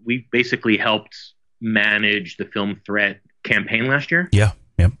basically helped manage the Film Threat campaign last year. Yeah.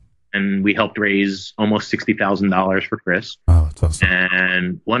 Yep. And we helped raise almost $60,000 for Chris. Oh, that's awesome.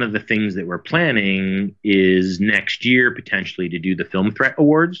 And one of the things that we're planning is next year potentially to do the Film Threat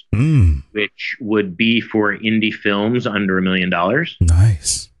Awards, which would be for indie films under $1 million.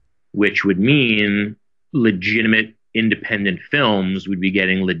 Nice. Which would mean legitimate independent films would be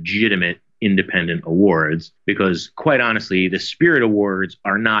getting legitimate independent awards, because quite honestly, the Spirit Awards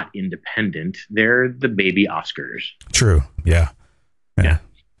are not independent. They're the baby Oscars. True. Yeah.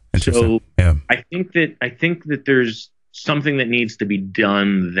 So I think that there's something that needs to be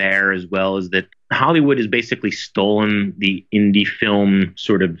done there as well, is that Hollywood has basically stolen the indie film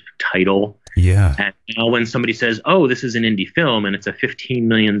sort of title. Yeah. And now when somebody says, oh, this is an indie film and it's a $15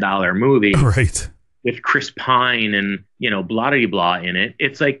 million movie. Right. With Chris Pine and, blah-de-blah in it,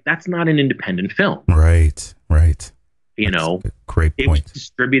 it's like, that's not an independent film. Right. That's great point. It was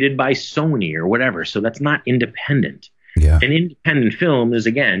distributed by Sony or whatever. So that's not independent. Yeah. An independent film is,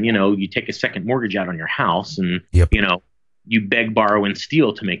 again, you take a second mortgage out on your house and, you beg, borrow, and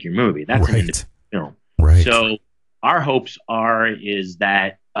steal to make your movie. That's an independent film. Right. So our hopes is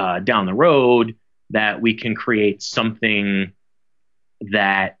that down the road that we can create something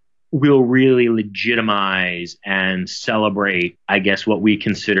that will really legitimize and celebrate, I guess, what we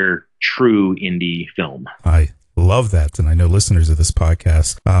consider true indie film. I love that. And I know listeners of this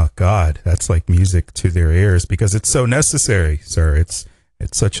podcast, oh God, that's like music to their ears, because it's so necessary, sir. It's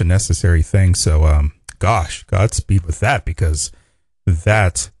such a necessary thing. So, gosh, Godspeed with that, because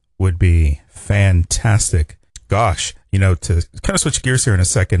that would be fantastic. Gosh, to kind of switch gears here in a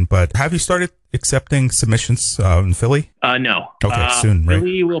second, but have you started accepting submissions in Philly? No. Okay, soon, right?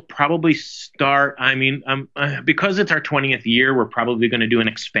 Philly will probably start. Because it's our 20th year, we're probably going to do an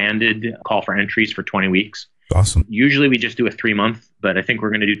expanded call for entries for 20 weeks. Awesome. Usually we just do a 3-month, but I think we're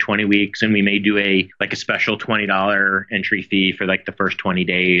going to do 20 weeks, and we may do a special $20 entry fee for like the first 20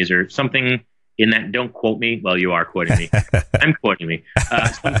 days or something in that. Don't quote me. Well, you are quoting me. I'm quoting me.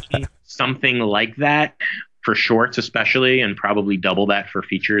 Something like that for shorts, especially, and probably double that for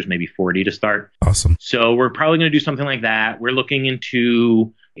features, maybe 40 to start. Awesome. So we're probably going to do something like that. We're looking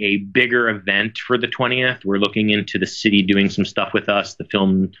into a bigger event for the 20th. We're looking into the city doing some stuff with us, the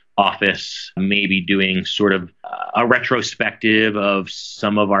film office, maybe doing sort of a retrospective of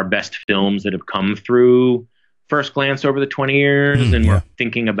some of our best films that have come through First Glance over the 20 years. And we're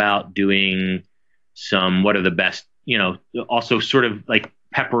thinking about doing some, what are the best, also sort of like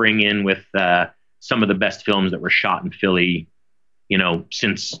peppering in with some of the best films that were shot in Philly,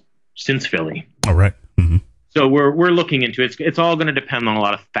 since Philly. All right. Mm-hmm. So we're looking into it. It's all going to depend on a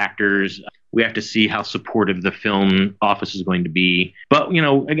lot of factors. We have to see how supportive the film office is going to be. But,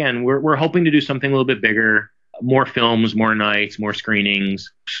 again, we're hoping to do something a little bit bigger, more films, more nights, more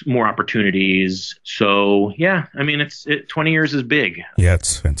screenings, more opportunities. So, yeah, I mean, 20 years is big. Yeah,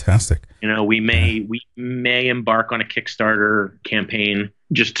 it's fantastic. We may embark on a Kickstarter campaign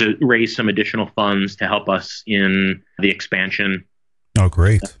just to raise some additional funds to help us in the expansion. Oh,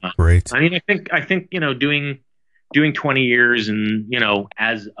 great. Great. I mean, I think, doing 20 years and,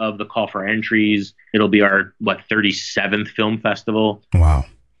 as of the call for entries, it'll be our, 37th film festival. Wow.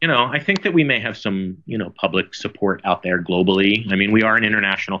 I think that we may have some, public support out there globally. I mean, we are an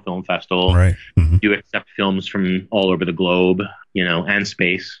international film festival. Right. Mm-hmm. We do accept films from all over the globe, and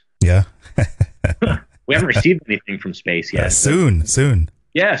space. Yeah. We haven't received anything from space yet. Soon.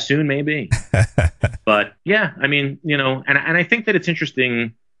 Yeah, soon maybe. But yeah, I mean, and I think that it's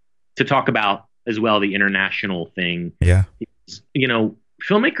interesting to talk about as well the international thing. Yeah.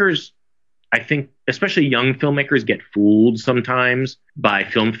 Filmmakers, I think, especially young filmmakers, get fooled sometimes by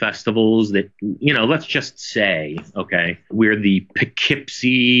film festivals that, let's just say, okay, we're the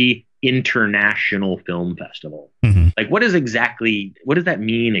Poughkeepsie International Film Festival. Mm-hmm. Like, what does that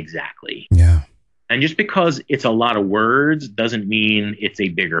mean exactly? Yeah. And just because it's a lot of words doesn't mean it's a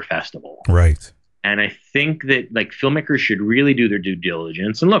bigger festival. Right. And I think that filmmakers should really do their due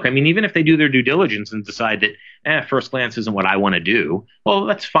diligence. And look, I mean, even if they do their due diligence and decide that First Glance isn't what I want to do, well,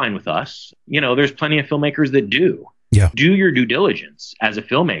 that's fine with us. There's plenty of filmmakers that do. Yeah. Do your due diligence as a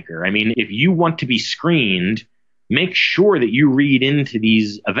filmmaker. I mean, if you want to be screened, make sure that you read into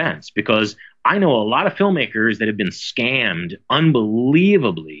these events, because I know a lot of filmmakers that have been scammed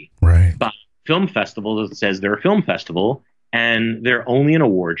unbelievably by film festival that says they're a film festival and they're only an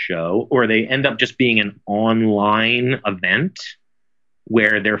award show, or they end up just being an online event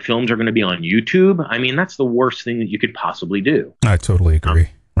where their films are going to be on YouTube. I mean, that's the worst thing that you could possibly do. I totally agree.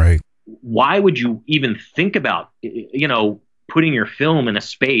 Right. Why would you even think about, putting your film in a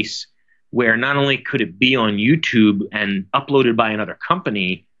space where not only could it be on YouTube and uploaded by another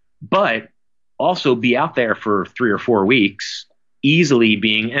company, but also be out there for 3 or 4 weeks, easily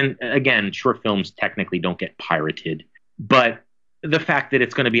being, and again, short films technically don't get pirated, but the fact that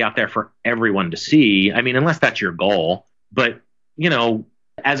it's going to be out there for everyone to see, I mean, unless that's your goal. But,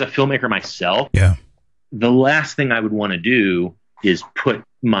 as a filmmaker myself, the last thing I would want to do is put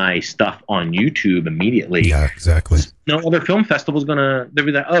my stuff on YouTube immediately. Yeah, exactly. No other film festival is going to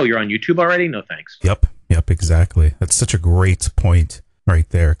be like, oh, you're on YouTube already? No, thanks. Yep, exactly. That's such a great point right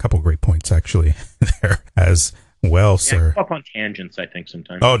there. A couple great points, actually, there as well, sir. Up on tangents, I think,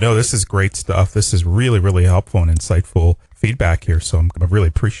 sometimes. Oh, no, this is great stuff. This is really, really helpful and insightful feedback here. So I really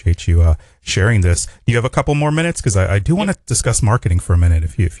appreciate you sharing this. Do you have a couple more minutes? Because I do want to discuss marketing for a minute.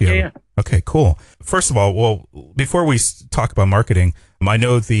 If you have. Okay, cool. First of all, well, before we talk about marketing, I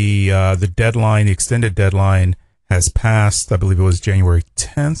know the deadline, the extended deadline, has passed. I believe it was January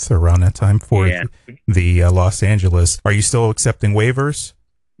 10th, around that time, for the Los Angeles. Are you still accepting waivers?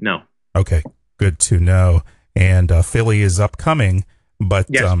 No. Okay, good to know. And Philly is upcoming, but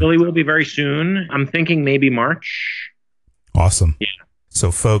yes, Philly will be very soon. I'm thinking maybe March. Awesome. Yeah. So,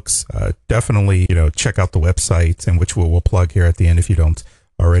 folks, definitely check out the website, and which we'll plug here at the end if you don't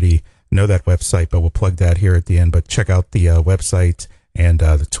already know that website, but we'll plug that here at the end. But check out the website and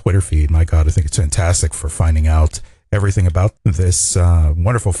the Twitter feed. My God, I think it's fantastic for finding out everything about this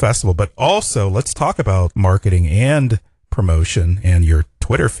wonderful festival. But also, let's talk about marketing and promotion, and your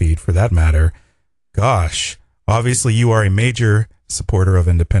Twitter feed for that matter. Gosh. Obviously, you are a major supporter of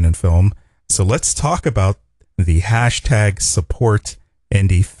independent film. So let's talk about the hashtag support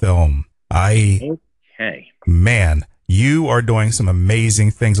indie film. Man, you are doing some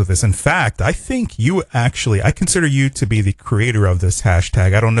amazing things with this. In fact, I think I consider you to be the creator of this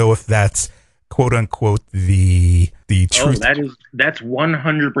hashtag. I don't know if that's quote unquote the truth. That's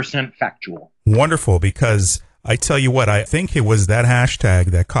 100% factual. wonderful, because I tell you what, I think it was that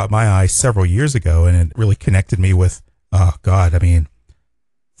hashtag that caught my eye several years ago, and it really connected me with, oh God, I mean,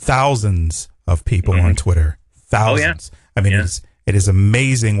 thousands of people on Twitter. Thousands. I mean, it is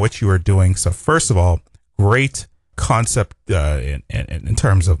amazing what you are doing. So first of all, great concept in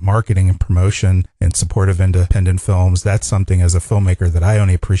terms of marketing and promotion and support of independent films. That's something as a filmmaker that I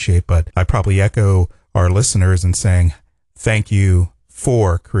only appreciate, but I probably echo our listeners in saying thank you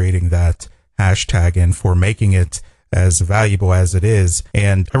for creating that hashtag and for making it as valuable as it is.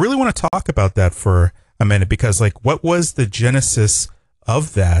 And I really want to talk about that for a minute, because like, what was the genesis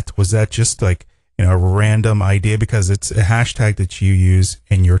of that? Was that just like, a random idea? Because it's a hashtag that you use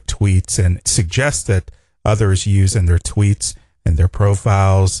in your tweets and suggest that others use in their tweets and their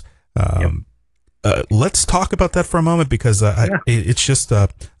profiles. Let's talk about that for a moment, because it's just a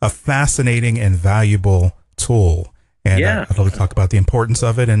fascinating and valuable tool. And I'd love to talk about the importance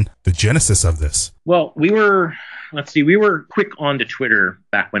of it and the genesis of this. Well, we were quick onto Twitter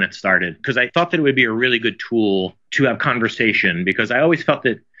back when it started, because I thought that it would be a really good tool to have conversation, because I always felt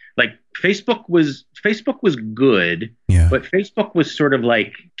that like Facebook was good, but Facebook was sort of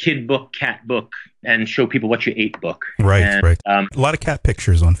like kid book, cat book, and show people what you ate book. Right, and, right. A lot of cat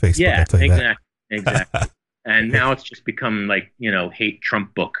pictures on Facebook. Yeah, I'll tell you exactly. And now it's just become like, hate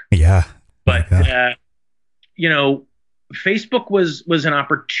Trump book. Yeah. But, Facebook was an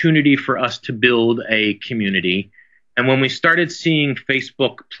opportunity for us to build a community. And when we started seeing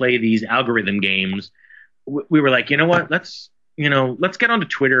Facebook play these algorithm games, we were like, you know what, let's get onto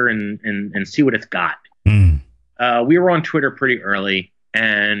Twitter and see what it's got. We were on Twitter pretty early.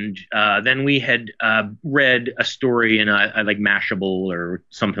 And then we had read a story in a like Mashable or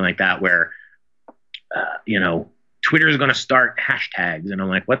something like that, where, Twitter is going to start hashtags. And I'm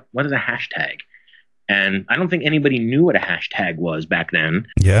like, what is a hashtag? And I don't think anybody knew what a hashtag was back then.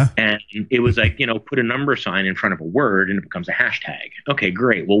 Yeah. And it was like, put a number sign in front of a word and it becomes a hashtag. Okay,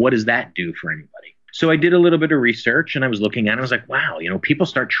 great. Well, what does that do for anybody? So I did a little bit of research and I was looking at it. I was like, wow, people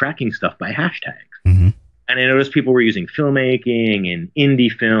start tracking stuff by hashtags. Mm-hmm. And I noticed people were using filmmaking and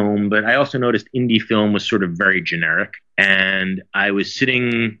indie film, but I also noticed indie film was sort of very generic. And I was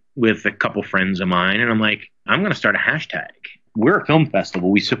sitting with a couple friends of mine and I'm like, I'm going to start a hashtag. We're a film festival.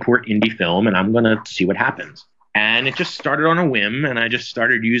 We support indie film, and I'm going to see what happens. And it just started on a whim, and I just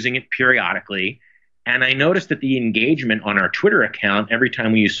started using it periodically. And I noticed that the engagement on our Twitter account, every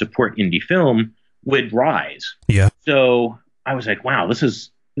time we use support indie film, would rise. Yeah. So I was like, wow, this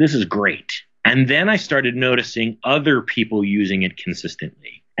is great. And then I started noticing other people using it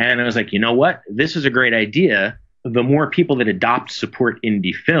consistently. And I was like, you know what? This is a great idea. The more people that adopt support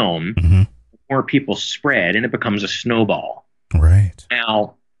indie film, the more people spread, and it becomes a snowball. Right.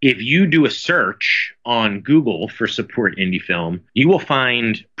 Now, if you do a search on Google for support indie film, you will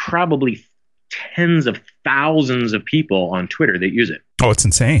find probably tens of thousands of people on Twitter that use it. Oh, it's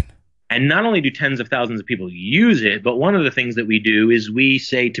insane. And not only do tens of thousands of people use it, but one of the things that we do is we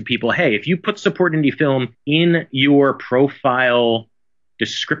say to people, hey, if you put support indie film in your profile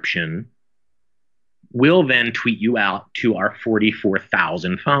description, we'll then tweet you out to our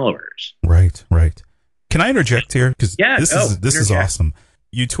 44,000 followers. Right, right. Can I interject here? Because this is awesome.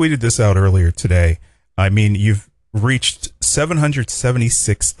 You tweeted this out earlier today. I mean, you've reached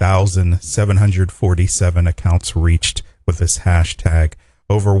 776,747 accounts reached with this hashtag.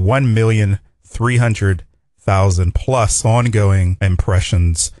 Over 1,300,000 plus ongoing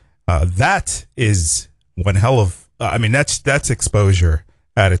impressions. That is one hell of. I mean, that's exposure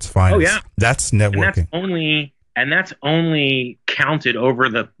at its finest. Oh yeah, that's networking. And that's only counted over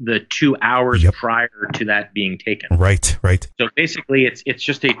the 2 hours prior to that being taken. Right, right. So basically, it's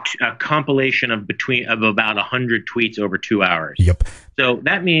just a compilation of about 100 tweets over 2 hours. Yep. So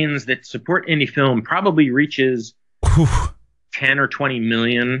that means that support indie film probably reaches 10 or 20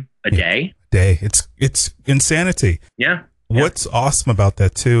 million a day. It's insanity. Yeah. What's awesome about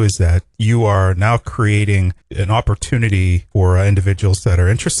that too is that you are now creating an opportunity for individuals that are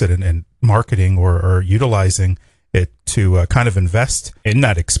interested in marketing or utilizing it to kind of invest in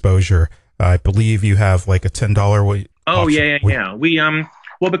that exposure. I believe you have like a $10 option. Yeah. We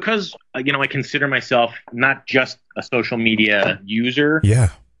well, because I consider myself not just a social media user. Yeah.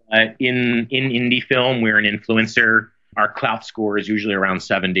 In indie film, we're an influencer. Our clout score is usually around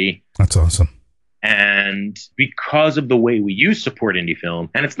 70. That's awesome. And because of the way we use support indie film,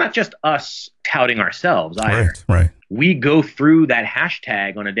 and it's not just us touting ourselves either. Right. We go through that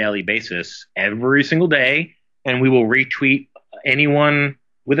hashtag on a daily basis every single day, and we will retweet anyone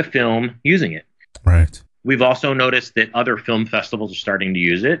with a film using it. Right. We've also noticed that other film festivals are starting to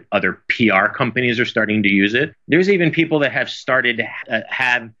use it. Other PR companies are starting to use it. There's even people that have started to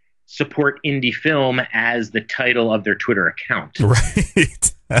have support indie film as the title of their Twitter account.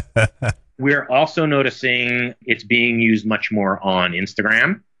 Right. We're also noticing it's being used much more on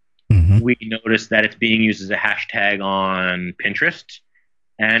Instagram. Mm-hmm. We noticed that it's being used as a hashtag on Pinterest,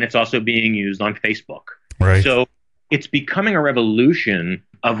 and it's also being used on Facebook. Right. So it's becoming a revolution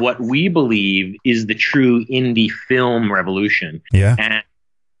of what we believe is the true indie film revolution. Yeah. And,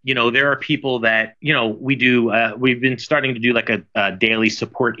 there are people that, we've been starting to do like a daily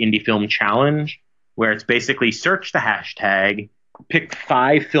support indie film challenge, where it's basically search the hashtag, pick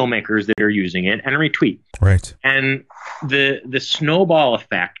 5 filmmakers that are using it, and retweet. Right. And the snowball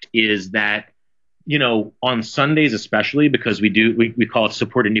effect is that, on Sundays especially, because we call it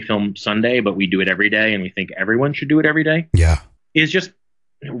Support Indie Film Sunday, but we do it every day, and we think everyone should do it every day. Yeah. Is just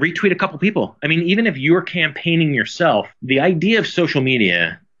retweet a couple people. I mean, even if you're campaigning yourself, the idea of social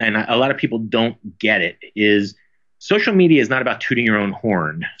media, and a lot of people don't get it, is social media is not about tooting your own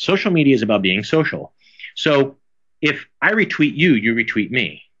horn. Social media is about being social. So if I retweet you, you retweet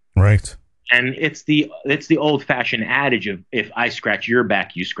me. Right. And it's the old-fashioned adage of if I scratch your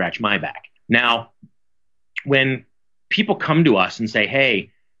back, you scratch my back. Now, when people come to us and say, hey,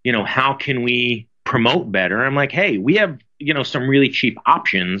 how can we promote better? I'm like, hey, we have, some really cheap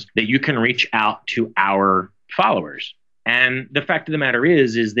options that you can reach out to our followers. And the fact of the matter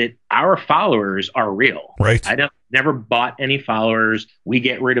is that our followers are real. Right. I never bought any followers. We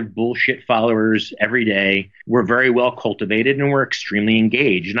get rid of bullshit followers every day. We're very well cultivated and we're extremely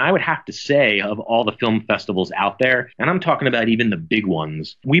engaged. And I would have to say, of all the film festivals out there, and I'm talking about even the big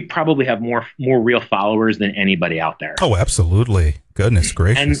ones, we probably have more real followers than anybody out there. Oh, absolutely. Goodness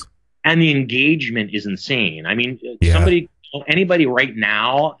gracious. And the engagement is insane. I mean, Yeah. Anybody right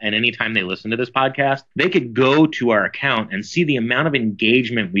now, and anytime they listen to this podcast, they could go to our account and see the amount of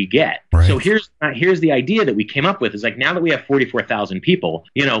engagement we get. Right. So here's the idea that we came up with, is like, now that we have 44,000 people,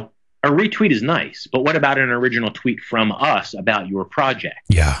 a retweet is nice, but what about an original tweet from us about your project?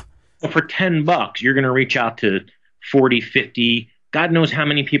 Yeah. So for $10, you're going to reach out to 40, 50, God knows how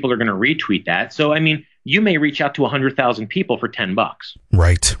many people are going to retweet that. So, I mean, you may reach out to 100,000 people for $10.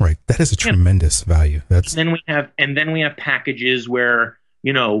 Right. That is a tremendous value. That's. And then we have packages where,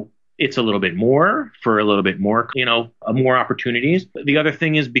 it's a little bit more for a little bit more, more opportunities. But the other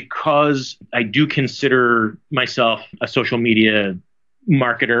thing is, because I do consider myself a social media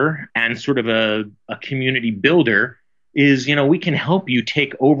marketer and sort of a community builder, is, we can help you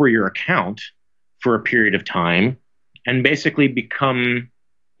take over your account for a period of time and basically become,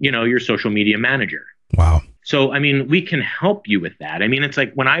 your social media manager. Wow. So, I mean, we can help you with that. I mean, it's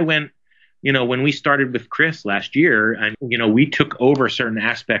like when I went, when we started with Chris last year, and, we took over certain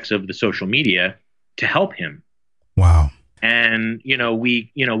aspects of the social media to help him. Wow. And,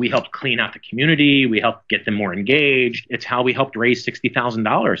 we helped clean out the community. We helped get them more engaged. It's how we helped raise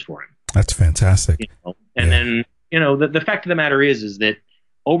 $60,000 for him. That's fantastic. And then, the fact of the matter is that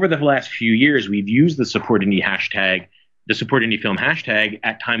over the last few years, we've used the Support Indie hashtag, the Support Indie Film hashtag,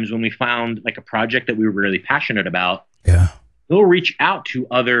 at times when we found like a project that we were really passionate about. Yeah. We'll reach out to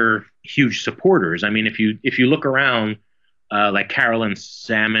other huge supporters. I mean, if you look around, like Carolyn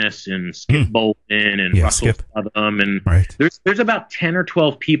Samus and Skip Bolton and Russell Southam, and right. there's about 10 or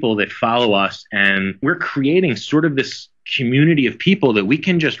 12 people that follow us, and we're creating sort of this community of people that we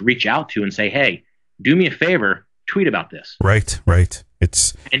can just reach out to and say, hey, do me a favor, tweet about this. Right.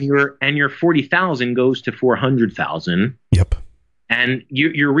 It's and your 40,000 goes to 400,000. Yep. And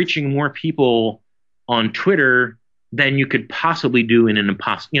you're reaching more people on Twitter than you could possibly do in an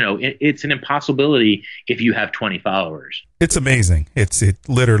it's an impossibility if you have 20 followers. It's amazing. It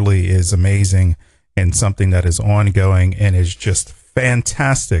literally is amazing, and something that is ongoing and is just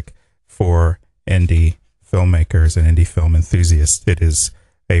fantastic for indie filmmakers and indie film enthusiasts. It is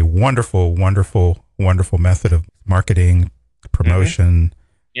a wonderful, wonderful, wonderful method of marketing, promotion. Mm-hmm.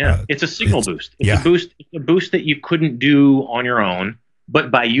 Yeah, it's a signal boost. It's a boost that you couldn't do on your own.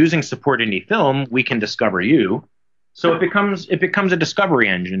 But by using Support Indie Film, we can discover you. So it becomes a discovery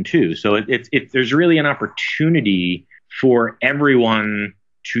engine too. So there's really an opportunity for everyone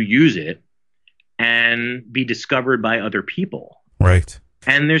to use it and be discovered by other people. Right.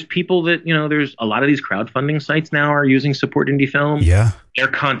 And there's people that, there's a lot of these crowdfunding sites now are using Support Indie Film. Yeah. They're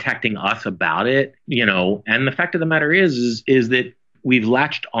contacting us about it, and the fact of the matter is that we've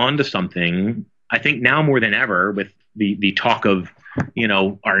latched onto something, I think now more than ever, with the talk of,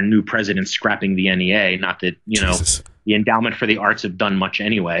 our new president scrapping the NEA. Not that, Jesus. The Endowment for the Arts have done much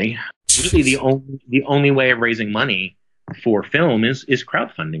anyway. Really, the only way of raising money for film is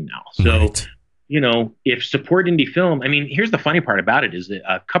crowdfunding now. So, right. If Support Indie Film, I mean, here's the funny part about it is that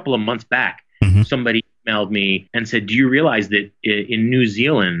a couple of months back, somebody emailed me and said, do you realize that in New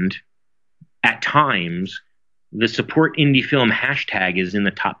Zealand, at times, the support indie film hashtag is in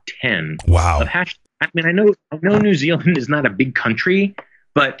the top 10 Wow. of hashtag. I mean, I know New Zealand is not a big country,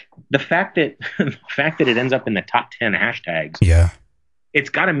 but the fact that it ends up in the top 10 hashtags, it's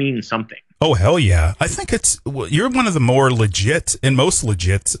got to mean something. Oh, hell yeah. I think you're one of the more legit and most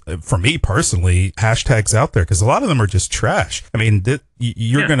legit, for me personally, hashtags out there, because a lot of them are just trash. I mean,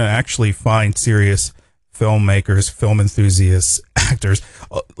 you're going to actually find serious filmmakers, film enthusiasts, actors,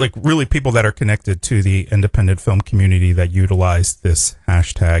 like really people that are connected to the independent film community that utilize this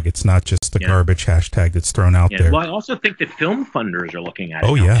hashtag. It's not just a garbage hashtag that's thrown out there. Well, I also think that film funders are looking at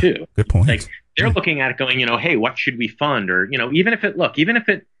it now too. Good point. Like they're looking at it going, hey, what should we fund? Or,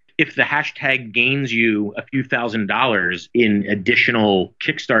 if the hashtag gains you a few $1,000s in additional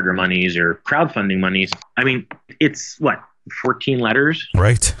Kickstarter monies or crowdfunding monies, I mean, it's 14 letters,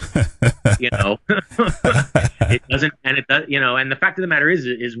 right? It doesn't, and it does, and the fact of the matter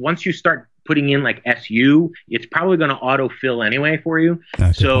is once you start putting in like SU, it's probably going to autofill anyway for you.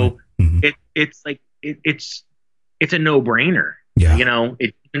 So it's like it's a no-brainer.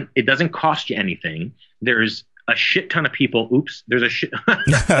 It doesn't cost you anything. There's a shit ton of people. There's a shit.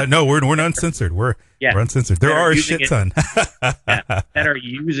 No, we're uncensored. We're uncensored. There are a shit ton that are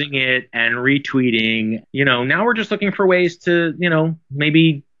using it and retweeting. Now we're just looking for ways to,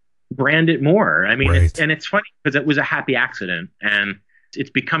 maybe brand it more. I mean, it's funny because it was a happy accident, and it's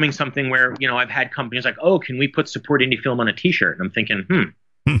becoming something where I've had companies like, oh, can we put support indie film on a T-shirt? And I'm thinking,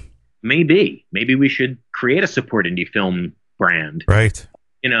 maybe we should create a support indie film brand, right?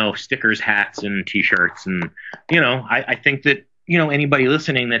 Stickers, hats, and T-shirts. And, I think that, anybody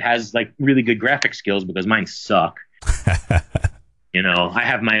listening that has like really good graphic skills, because mine suck, I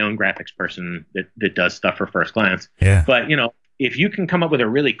have my own graphics person that does stuff for First Glance. Yeah. But, if you can come up with a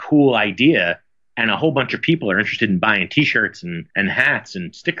really cool idea and a whole bunch of people are interested in buying T-shirts and hats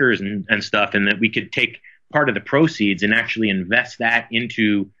and stickers and stuff, and that we could take part of the proceeds and actually invest that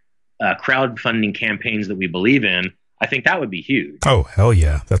into crowdfunding campaigns that we believe in, I think that would be huge. Oh, hell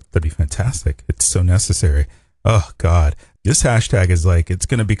yeah. That'd be fantastic. It's so necessary. Oh, God. This hashtag is it's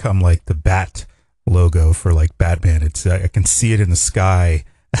going to become like the bat logo for like Batman. I can see it in the sky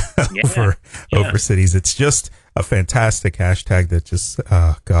over cities. It's just a fantastic hashtag that just,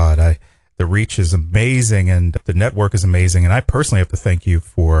 oh, God, the reach is amazing and the network is amazing. And I personally have to thank you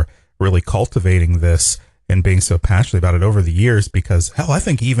for really cultivating this and being so passionate about it over the years, because hell, I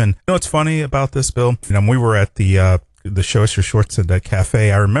think even, what's funny about this, Bill, when we were at the Show Us Your Shorts at that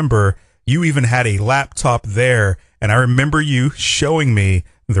cafe, I remember you even had a laptop there, and I remember you showing me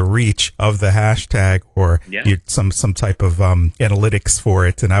the reach of the hashtag or some type of analytics for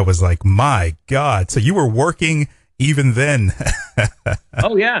it, and I was like, my God. So you were working even then.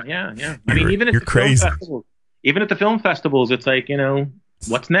 Oh yeah. I mean, even at the film festivals, it's like,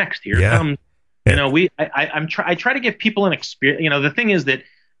 what's next? Here comes. I try to give people an experience. The thing is that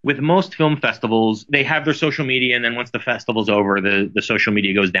with most film festivals, they have their social media, and then once the festival's over, the social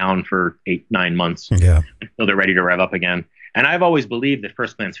media goes down for 8-9 months until they're ready to rev up again. And I've always believed that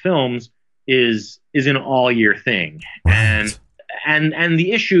First Glance Films is an all year thing. Right. And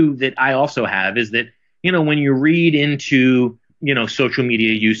the issue that I also have is that, when you read into, social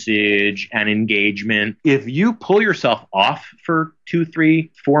media usage and engagement, if you pull yourself off for 2,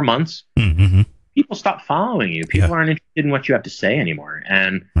 3, 4 months, people stop following you. People aren't interested in what you have to say anymore.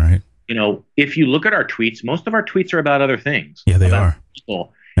 And, if you look at our tweets, most of our tweets are about other things. Yeah, they are.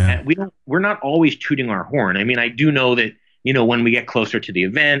 People. Yeah. And we're not always tooting our horn. I mean, I do know that, when we get closer to the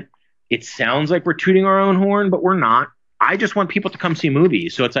event, it sounds like we're tooting our own horn, but we're not. I just want people to come see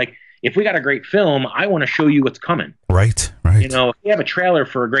movies. So it's like, if we got a great film, I want to show you what's coming. Right. If we have a trailer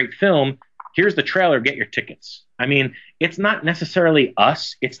for a great film, here's the trailer, get your tickets. I mean, it's not necessarily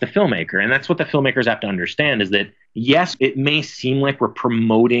us, it's the filmmaker. And that's what the filmmakers have to understand, is that, yes, it may seem like we're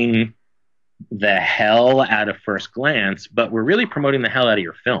promoting the hell out of First Glance, but we're really promoting the hell out of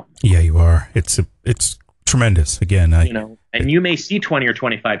your film. Yeah, you are. It's tremendous. Again, and you may see 20 or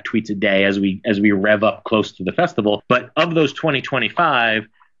 25 tweets a day as we rev up close to the festival. But of those 20, 25,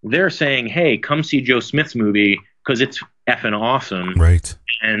 they're saying, hey, come see Joe Smith's movie because it's effing awesome. Right.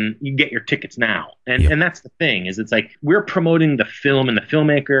 And you get your tickets now. And that's the thing, is it's like we're promoting the film and the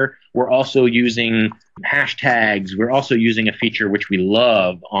filmmaker. We're also using hashtags. We're also using a feature which we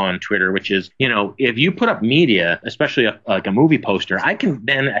love on Twitter, which is, if you put up media, especially like a movie poster, I can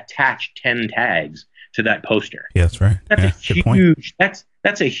then attach 10 tags to that poster. Yeah, that's right.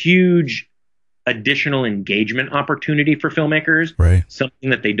 That's a huge additional engagement opportunity for filmmakers. Right. Something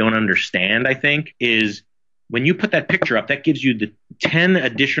that they don't understand, I think, is when you put that picture up, that gives you the 10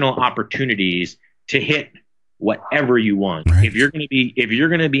 additional opportunities to hit whatever you want. Right. If you're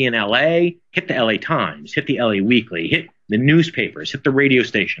going to be in LA, hit the LA Times, hit the LA Weekly, hit the newspapers, hit the radio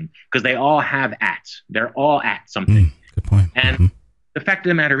station, because they all have ats. They're all at something. Good point. And the fact of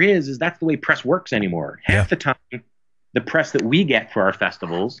the matter is that's the way press works anymore. Half the time, the press that we get for our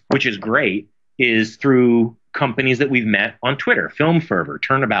festivals, which is great, is through companies that we've met on Twitter: Film Fervor,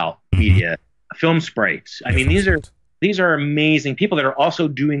 Turnabout Media, Film Sprites. I mean, these are amazing people that are also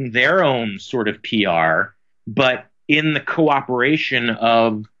doing their own sort of PR, but in the cooperation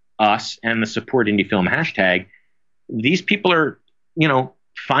of us and the Support Indie Film hashtag, these people are,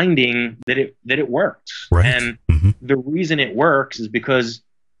 finding that it works. Right. And the reason it works is because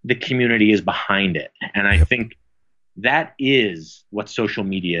the community is behind it. And I think that is what social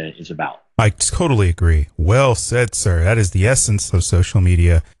media is about. I totally agree. Well said, sir. That is the essence of social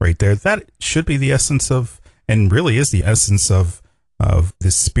media right there. That should be the essence of, and really is the essence of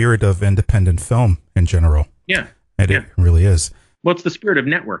the spirit of independent film in general. Yeah. And it really is. Well, it's the spirit of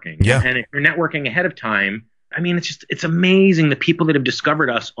networking. Yeah. And if you're networking ahead of time, I mean, it's amazing the people that have discovered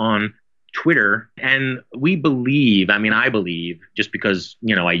us on Twitter. And we believe, I believe, just because,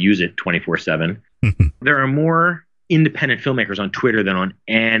 I use it 24/7, there are more independent filmmakers on Twitter than on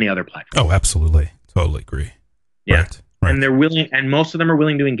any other platform. Oh, absolutely. Totally agree. Yeah. Right. And they're willing, and most of them are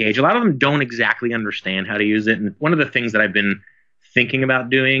willing to engage. A lot of them don't exactly understand how to use it. And one of the things that I've been thinking about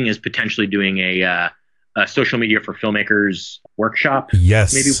doing is potentially doing a social media for filmmakers workshop.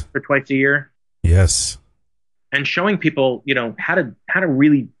 Yes. Maybe once or twice a year. Yes. And showing people, how to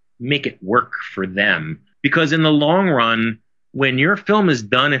really make it work for them. Because in the long run, when your film is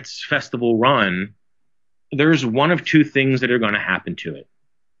done its festival run, there's one of two things that are going to happen to it.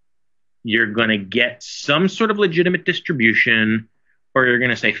 You're going to get some sort of legitimate distribution, or you're going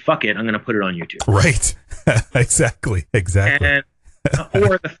to say, fuck it, I'm going to put it on YouTube. Right. Exactly. And,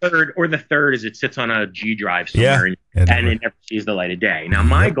 or the third is it sits on a G drive somewhere and it never sees the light of day. Now,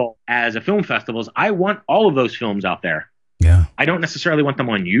 my goal as a film festival is I want all of those films out there. Yeah. I don't necessarily want them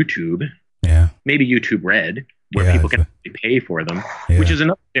on YouTube. Yeah. Maybe YouTube Red, where people can actually pay for them, which is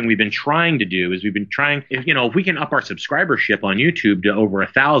another thing we've been trying to do. Is we've been trying, if we can up our subscribership on YouTube to over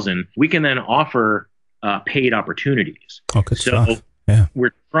 1,000, we can then offer paid opportunities. Oh, good stuff. Yeah.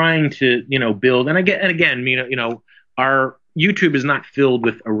 We're trying to, build, and again, our YouTube is not filled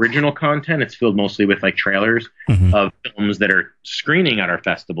with original content. It's filled mostly with like trailers of films that are screening at our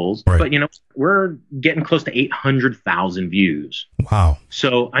festivals. Right. But, we're getting close to 800,000 views. Wow.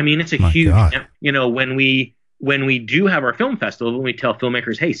 So, it's a huge, when we do have our film festival, when we tell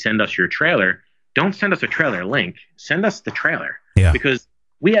filmmakers, hey, send us your trailer, don't send us a trailer link, send us the trailer. Yeah. Because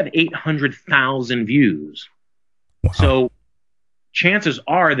we have 800,000 views. Wow. So chances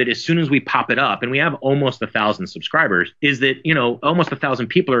are that as soon as we pop it up, and we have almost 1,000 subscribers, is that, almost 1,000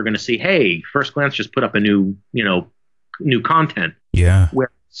 people are going to see, hey, First Glance just put up a new content. Yeah.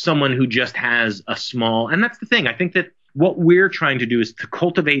 Where someone who just has a small, and that's the thing. I think that what we're trying to do is to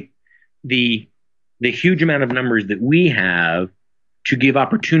cultivate the huge amount of numbers that we have to give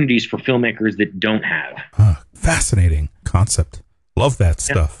opportunities for filmmakers that don't have. Fascinating concept. Love that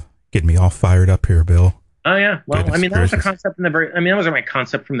stuff. Getting me all fired up here, Bill. Oh yeah. Well, that was the concept that was my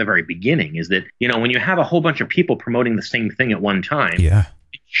concept from the very beginning, is that, when you have a whole bunch of people promoting the same thing at one time, it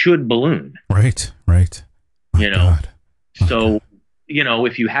should balloon. Right. My God. So,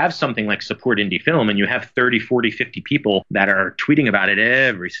 if you have something like Support Indie Film and you have 30, 40, 50 people that are tweeting about it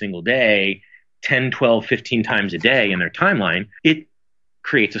every single day, 10, 12, 15 times a day in their timeline, it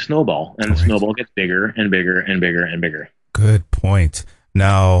creates a snowball, and the snowball gets bigger and bigger and bigger and bigger. Good point.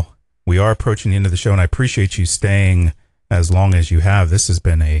 Now, we are approaching the end of the show, and I appreciate you staying as long as you have. This has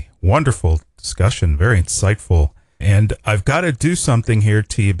been a wonderful discussion, very insightful. And I've got to do something here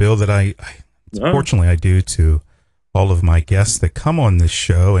to you, Bill, that fortunately I do to all of my guests that come on this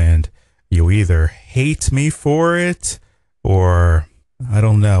show, and you either hate me for it or I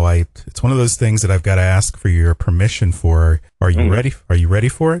don't know. It's one of those things that I've got to ask for your permission for. Are you ready? Are you ready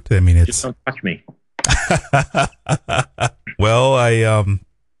for it? Just don't touch me. Well,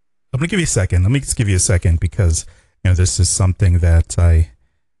 I'm going to give you a second. Let me just give you a second, because, this is something that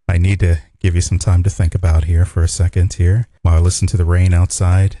I need to give you some time to think about here for a second here while I listen to the rain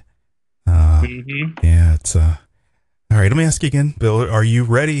outside. Yeah, it's, all right. Let me ask you again, Bill, are you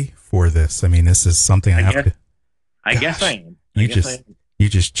ready for this? This is something I have to. I guess I am. You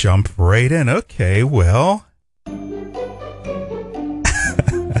just jump right in. Okay, well.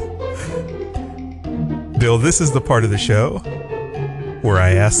 Bill, this is the part of the show where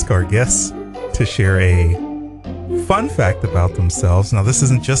I ask our guests to share a fun fact about themselves. Now, this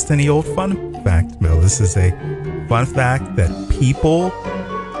isn't just any old fun fact, Bill. This is a fun fact that people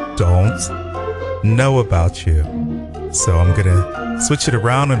don't know about you. So I'm going to switch it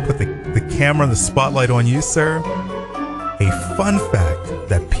around and put the camera, the spotlight on you, sir. A fun fact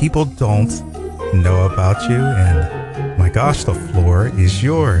that people don't know about you. And my gosh, the floor is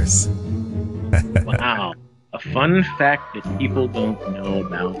yours. Wow. A fun fact that people don't know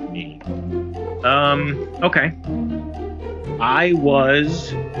about me. Okay. I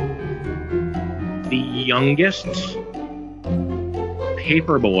was the youngest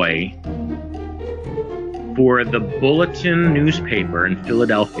paperboy for the Bulletin newspaper in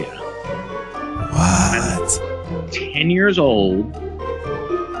Philadelphia. What? I was 10 years old,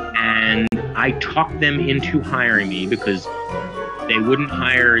 and I talked them into hiring me because they wouldn't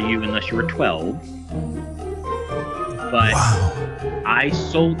hire you unless you were 12. But Wow. I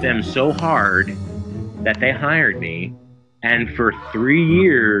sold them so hard that they hired me. And for 3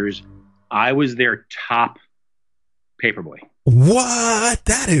 years, I was their top paperboy. What?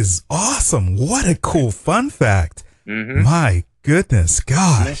 That is awesome. What a cool fun fact. Mm-hmm. My goodness,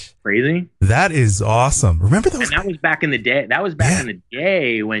 gosh. Crazy. That is awesome. Remember those? And that was back in the day. That was back in the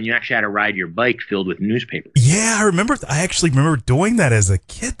day when you actually had to ride your bike filled with newspapers. Yeah, I remember. I actually remember doing that as a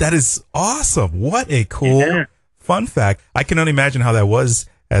kid. That is awesome. What a cool fun fact. I can only imagine how that was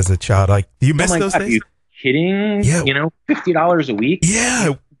as a child. Like, do you miss those days? Are you kidding? Yeah. You know, $50 a week?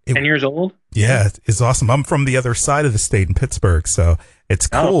 Yeah. 10 years old? Yeah, it's awesome. I'm from the other side of the state in Pittsburgh, so it's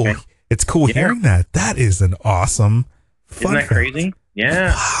cool. Okay. It's cool hearing that. That is an awesome fun Isn't that crazy?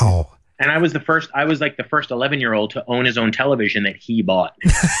 Yeah. Wow. And I was like the first 11-year-old to own his own television that he bought.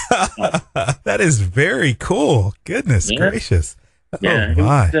 That is very cool. Goodness gracious. Yeah. Oh,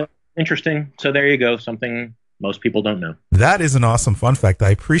 my. It was interesting. So there you go. Something most people don't know. That is an awesome fun fact.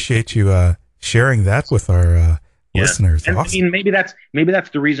 I appreciate you sharing that with our listeners. And awesome. I mean, maybe that's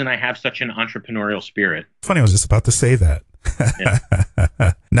the reason I have such an entrepreneurial spirit. Funny, I was just about to say that.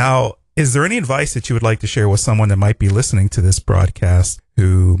 Yeah. Now, is there any advice that you would like to share with someone that might be listening to this broadcast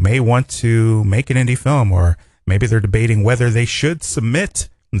who may want to make an indie film, or maybe they're debating whether they should submit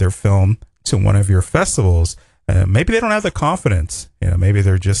their film to one of your festivals? Maybe they don't have the confidence. Maybe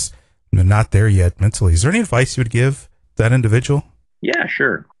they're just not there yet mentally. Is there any advice you would give that individual? Yeah,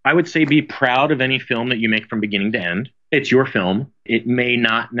 sure. I would say be proud of any film that you make from beginning to end. It's your film. It may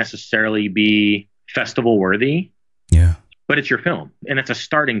not necessarily be festival worthy. Yeah. But it's your film, and it's a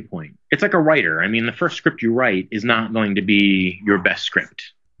starting point. It's like a writer. I mean, the first script you write is not going to be your best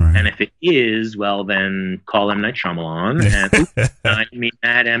script. Right. And if it is, well, then call M. Night Shyamalan. And I mean,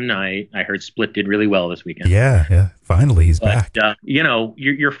 at M. Night, I heard Split did really well this weekend. Yeah. Finally, he's back.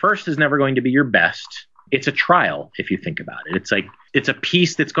 Your first is never going to be your best. It's a trial, if you think about it. It's a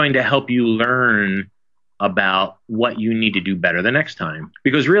piece that's going to help you learn about what you need to do better the next time.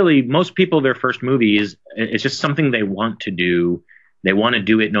 Because really, most people, their first movie it's just something they want to do. They want to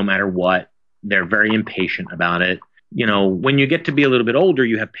do it no matter what. They're very impatient about it. When you get to be a little bit older,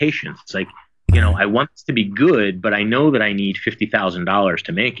 you have patience. It's like, I want this to be good, but I know that I need $50,000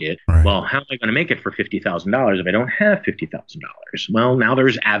 to make it. Right. Well, how am I going to make it for $50,000 if I don't have $50,000? Well, now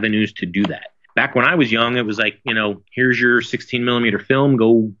there's avenues to do that. Back when I was young, it was like, here's your 16 millimeter film,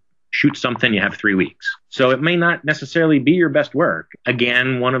 go shoot something, you have 3 weeks. So it may not necessarily be your best work.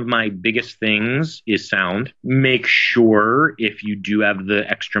 Again, one of my biggest things is sound. Make sure if you do have the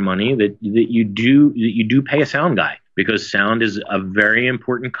extra money that you do pay a sound guy, because sound is a very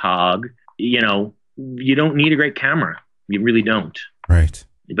important cog. You don't need a great camera. You really don't. Right.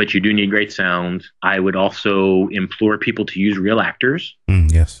 But you do need great sound. I would also implore people to use real actors.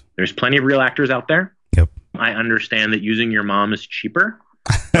 Yes. There's plenty of real actors out there. Yep. I understand that using your mom is cheaper.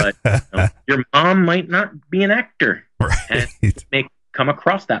 But your mom might not be an actor. Right. And it may come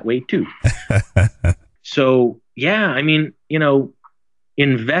across that way too. So, yeah, I mean,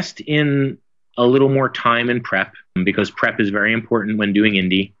 invest in a little more time in prep, because prep is very important when doing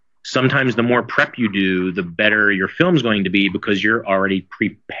indie. Sometimes the more prep you do, the better your film's going to be, because you're already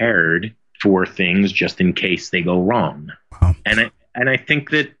prepared for things just in case they go wrong. Wow. And I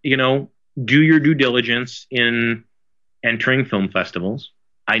think that, do your due diligence in entering film festivals.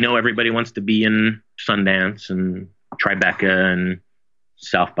 I know everybody wants to be in Sundance and Tribeca and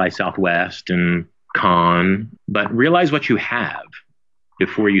South by Southwest and Cannes, but realize what you have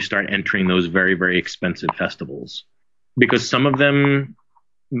before you start entering those very, very expensive festivals, because some of them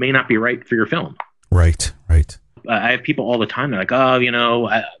may not be right for your film. Right. I have people all the time. They're like,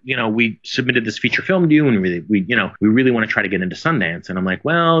 we submitted this feature film to you, and we really want to try to get into Sundance. And I'm like,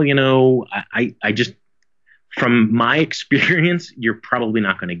 well, I just, from my experience, you're probably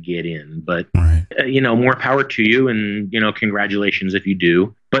not going to get in, but, more power to you, and, congratulations if you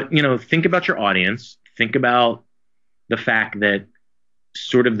do. But, think about your audience. Think about the fact that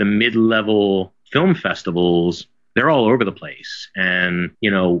sort of the mid-level film festivals, they're all over the place. And,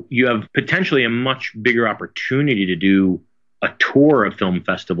 you have potentially a much bigger opportunity to do a tour of film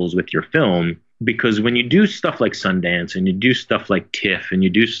festivals with your film, because when you do stuff like Sundance and you do stuff like TIFF and you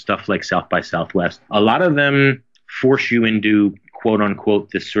do stuff like South by Southwest, a lot of them force you into quote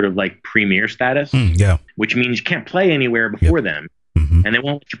unquote this sort of like premiere status, which means you can't play anywhere before them, and they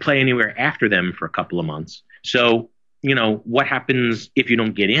won't let you play anywhere after them for a couple of months. So, what happens if you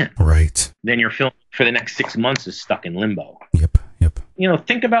don't get in? Right. Then your film for the next 6 months is stuck in limbo. Yep.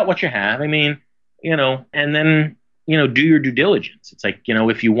 Think about what you have. I mean, and then, do your due diligence. It's like,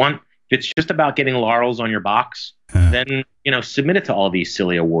 if it's just about getting laurels on your box, then, submit it to all these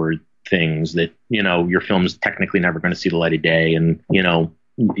silly award things that, your film's technically never going to see the light of day. And,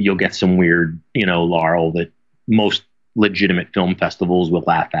 you'll get some weird, laurel that most legitimate film festivals will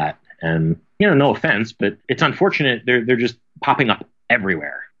laugh at. And, no offense, but it's unfortunate. They're just popping up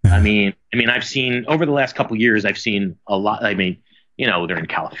everywhere. I mean, I've seen over the last couple of years, I've seen a lot. I mean, they're in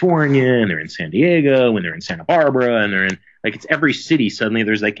California and they're in San Diego and they're in Santa Barbara and they're in it's every city. Suddenly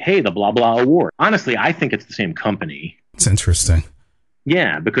there's hey, the blah, blah award. Honestly, I think it's the same company. It's interesting.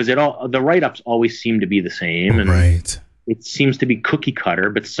 Yeah, because the write-ups always seem to be the same. And right. It seems to be cookie cutter,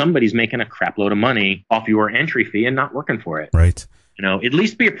 but somebody's making a crap load of money off your entry fee and not working for it. Right. At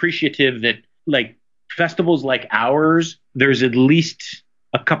least be appreciative that festivals like ours, there's at least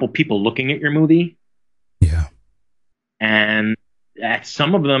a couple people looking at your movie. Yeah. And at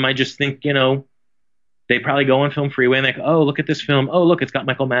some of them, I just think, they probably go on Film Freeway and oh, look at this film. Oh, look, it's got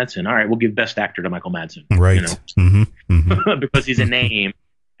Michael Madsen. All right, we'll give Best Actor to Michael Madsen. Right. Because he's a name.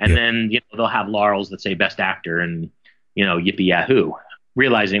 And then, they'll have laurels that say Best Actor and, yippee yahoo,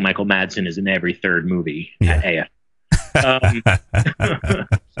 realizing Michael Madsen is in every third movie at AF.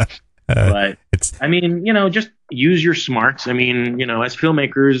 But just use your smarts. I mean, as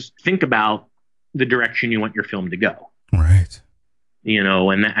filmmakers, think about the direction you want your film to go. Right.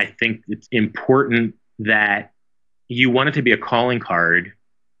 And I think it's important that you want it to be a calling card.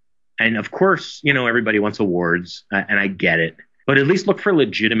 And of course, everybody wants awards, and I get it, but at least look for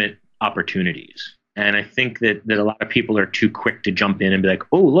legitimate opportunities. And I think that a lot of people are too quick to jump in and be like,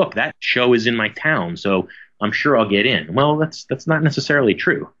 oh, look, that show is in my town, so I'm sure I'll get in. Well, that's not necessarily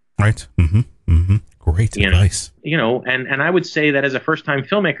true. Right. Great advice. And I would say that as a first-time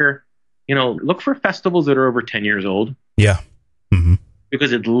filmmaker, look for festivals that are over 10 years old. Yeah.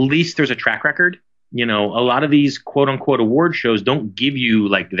 Because at least there's a track record. A lot of these quote-unquote award shows don't give you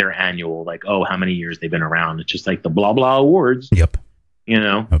their annual, how many years they've been around. It's just the blah, blah awards. Yep.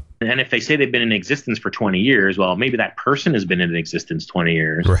 And if they say they've been in existence for 20 years, well, maybe that person has been in existence 20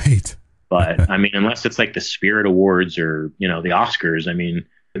 years. Right. But unless it's the Spirit Awards or, the Oscars,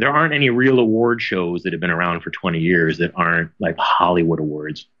 there aren't any real award shows that have been around for 20 years that aren't Hollywood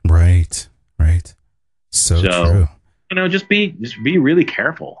awards. Right. So true. Just be really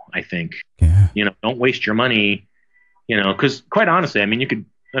careful, I think. Yeah. Don't waste your money, because quite honestly,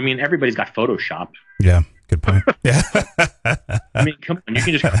 everybody's got Photoshop. Yeah. Good point. Yeah. Come on, you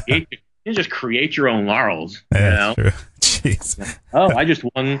can just create your own laurels. That's true. Jeez. Oh, I just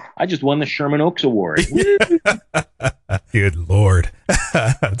won the Sherman Oaks Award. Good Lord.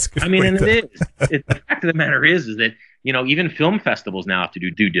 That's good. And the fact of the matter is that, even film festivals now have to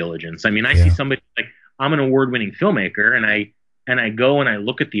do due diligence. I see somebody I'm an award-winning filmmaker, and I go and I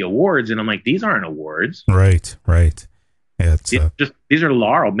look at the awards and I'm like, these aren't awards. Right. Yeah, these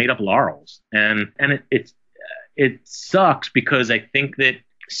are made up laurels. And it sucks because I think that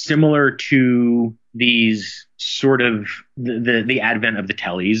similar to these sort of the advent of the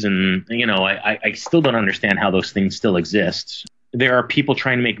tellies, and I still don't understand how those things still exist. There are people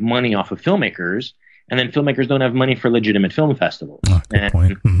trying to make money off of filmmakers, and then filmmakers don't have money for legitimate film festivals. Oh, good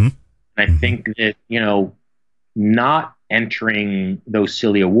point. I think that not entering those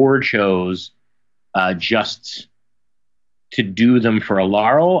silly award shows just to do them for a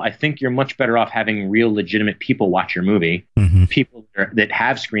laurel, I think you're much better off having real legitimate people watch your movie, people that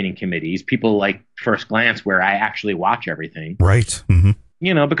have screening committees, people like First Glance where I actually watch everything. Right.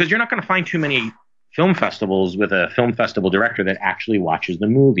 Because you're not going to find too many film festivals with a film festival director that actually watches the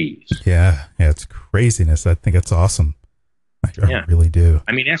movies. Yeah, it's craziness. I think it's awesome. I really do.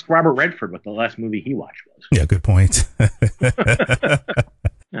 Ask Robert Redford what the last movie he watched was. Yeah, good point.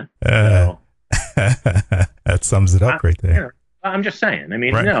 That sums it up right there. I'm just saying.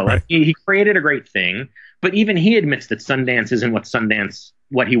 Right. He created a great thing, but even he admits that Sundance isn't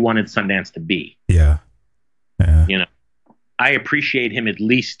what he wanted Sundance to be. Yeah. I appreciate him at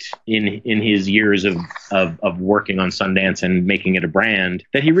least in his years of working on Sundance and making it a brand,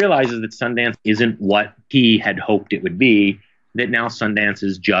 that he realizes that Sundance isn't what he had hoped it would be, that now Sundance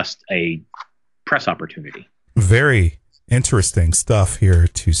is just a press opportunity. Very interesting stuff here,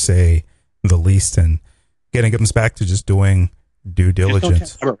 to say the least, and getting us back to just doing due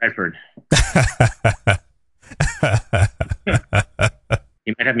diligence. Robert Redford.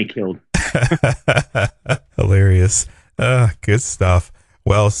 He might have me killed. Hilarious. Good stuff.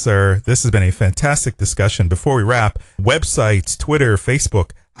 Well, sir, this has been a fantastic discussion. Before we wrap, websites, Twitter,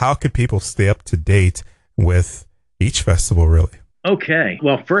 Facebook, how could people stay up to date with each festival, really? Okay.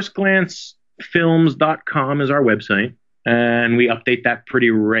 Well, firstglancefilms.com is our website, and we update that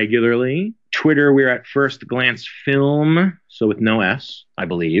pretty regularly. Twitter, we're at First Glance Film, so with no S, I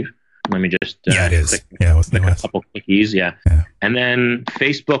believe. Let me just it is. click With no a S. couple clickies. Yeah. And then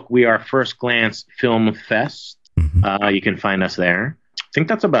Facebook, we are First Glance Film Fest. Mm-hmm. You can find us there. I think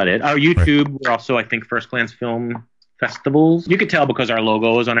that's about it. Our YouTube, we're also, I think, First Glance Film Festivals. You could tell because our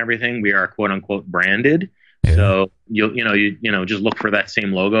logo is on everything. We are quote unquote branded. Yeah. So you just look for that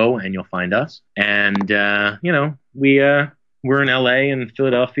same logo and you'll find us. And we're in LA and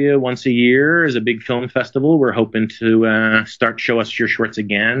Philadelphia once a year as a big film festival. We're hoping to start Show Us Your Shorts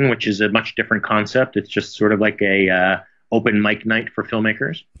Again, which is a much different concept. It's just sort of like a open mic night for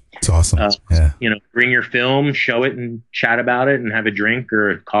filmmakers. It's awesome. Bring your film, show it, and chat about it, and have a drink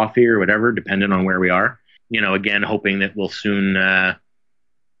or a coffee or whatever, depending on where we are. Again, hoping that we'll soon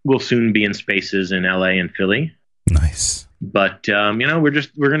be in spaces in LA and Philly. Nice. But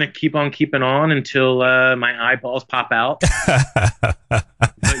we're gonna keep on keeping on until my eyeballs pop out. But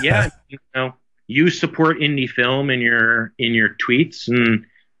yeah, you support indie film in your tweets, and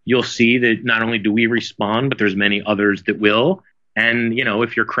you'll see that not only do we respond, but there's many others that will. And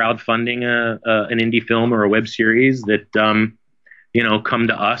if you're crowdfunding an indie film or a web series, that come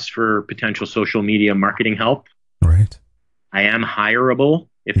to us for potential social media marketing help. Right. I am hireable,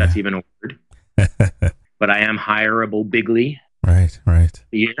 if that's even a word. But I am hireable bigly. Right.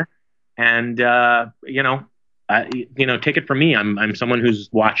 Here. And take it from me. I'm someone who's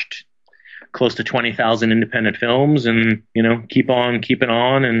watched close to 20,000 independent films, and keep on keeping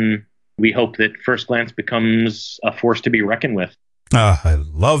on, and we hope that First Glance becomes a force to be reckoned with. I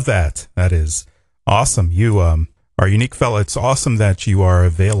love that. That is awesome. You are a unique fellow. It's awesome that you are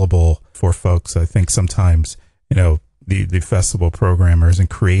available for folks. I think sometimes, the festival programmers and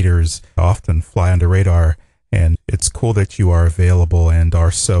creators often fly under radar, and it's cool that you are available and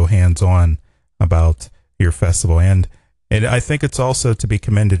are so hands-on about your festival. And I think it's also to be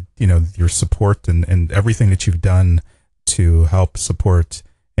commended, your support and everything that you've done to help support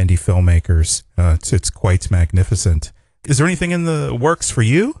indie filmmakers. It's quite magnificent. Is there anything in the works for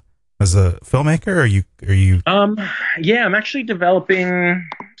you as a filmmaker? Are you? Yeah, I'm actually developing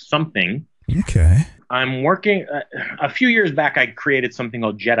something. Okay. I'm working. A few years back, I created something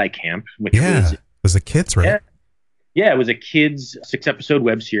called Jedi Camp, which was a kids, right? Yeah, it was a kids 6-episode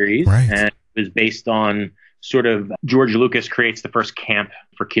web series, right. And it was based on sort of George Lucas creates the first camp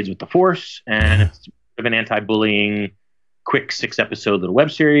for kids with the Force, and it's sort of an anti-bullying, quick 6-episode little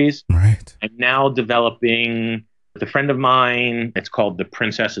web series. Right. I'm now developing with a friend of mine. It's called The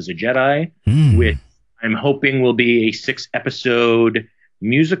Princess is a Jedi, which I'm hoping will be a 6-episode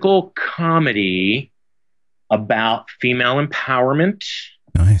musical comedy about female empowerment.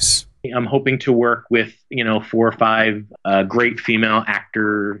 Nice. I'm hoping to work with, 4 or 5 great female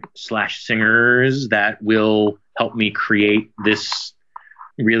actor/singers that will help me create this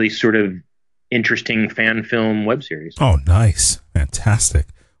really sort of interesting fan film web series. Oh, nice. Fantastic.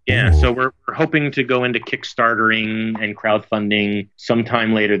 Yeah. Ooh. So we're hoping to go into Kickstartering and crowdfunding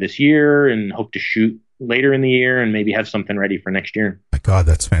sometime later this year, and hope to shoot later in the year and maybe have something ready for next year. My God,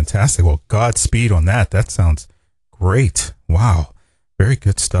 that's fantastic. Well, Godspeed on that. That sounds great. Wow. Very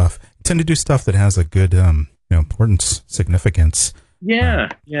good stuff. You tend to do stuff that has a good, importance, significance. Yeah.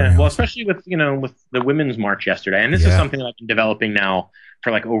 Well, especially with the Women's March yesterday. And this is something that I've been developing now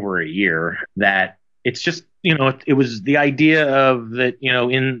for like over a year, that it's just, it was the idea of that,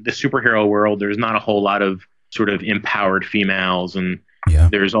 in the superhero world, there's not a whole lot of sort of empowered females, and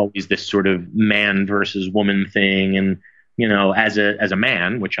there's always this sort of man versus woman thing. And, as a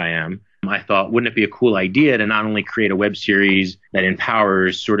man, which I am, I thought, wouldn't it be a cool idea to not only create a web series that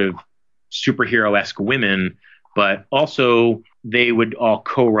empowers sort of superhero-esque women, but also they would all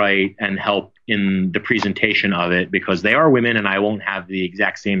co-write and help in the presentation of it, because they are women and I won't have the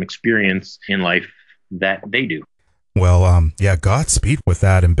exact same experience in life that they do. Well, Godspeed with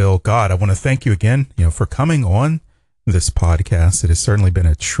that. And Bill, I want to thank you again, for coming on this podcast. It has certainly been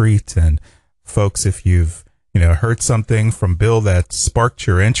a treat. And folks, if you've, heard something from Bill that sparked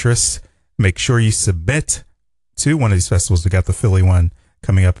your interest, make sure you submit to one of these festivals. We got the Philly one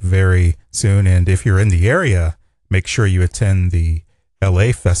coming up very soon. And if you're in the area, make sure you attend the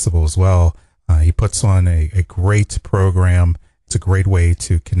LA festival as well. He puts on a great program. It's a great way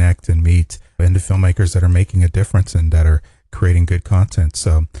to connect and meet indie filmmakers that are making a difference and that are creating good content.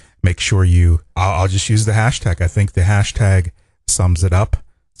 So make sure I'll just use the hashtag. I think the hashtag sums it up.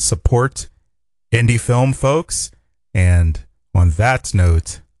 Support indie film, folks. And on that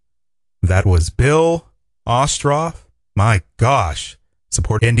note, that was Bill Ostroff. My gosh.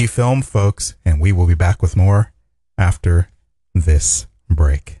 Support indie film, folks. And we will be back with more after this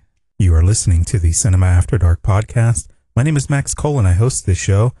break. You are listening to the Cinema After Dark podcast. My name is Max Cole and I host this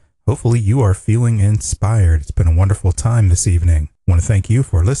show. Hopefully you are feeling inspired. It's been a wonderful time this evening. I want to thank you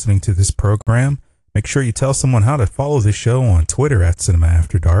for listening to this program. Make sure you tell someone how to follow the show on Twitter at Cinema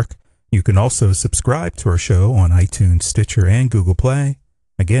After Dark. You can also subscribe to our show on iTunes, Stitcher, and Google Play.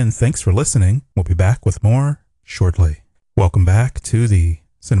 Again, thanks for listening. We'll be back with more shortly. Welcome back to the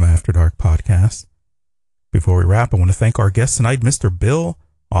Cinema After Dark podcast. Before we wrap, I want to thank our guest tonight, Mr. Bill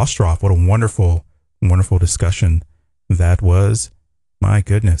Ostroff. What a wonderful, wonderful discussion that was. My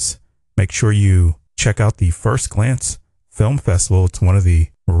goodness. Make sure you check out the First Glance Film Festival. It's one of the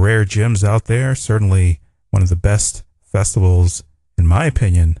rare gems out there. Certainly one of the best festivals, in my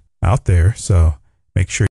opinion, out there. So make sure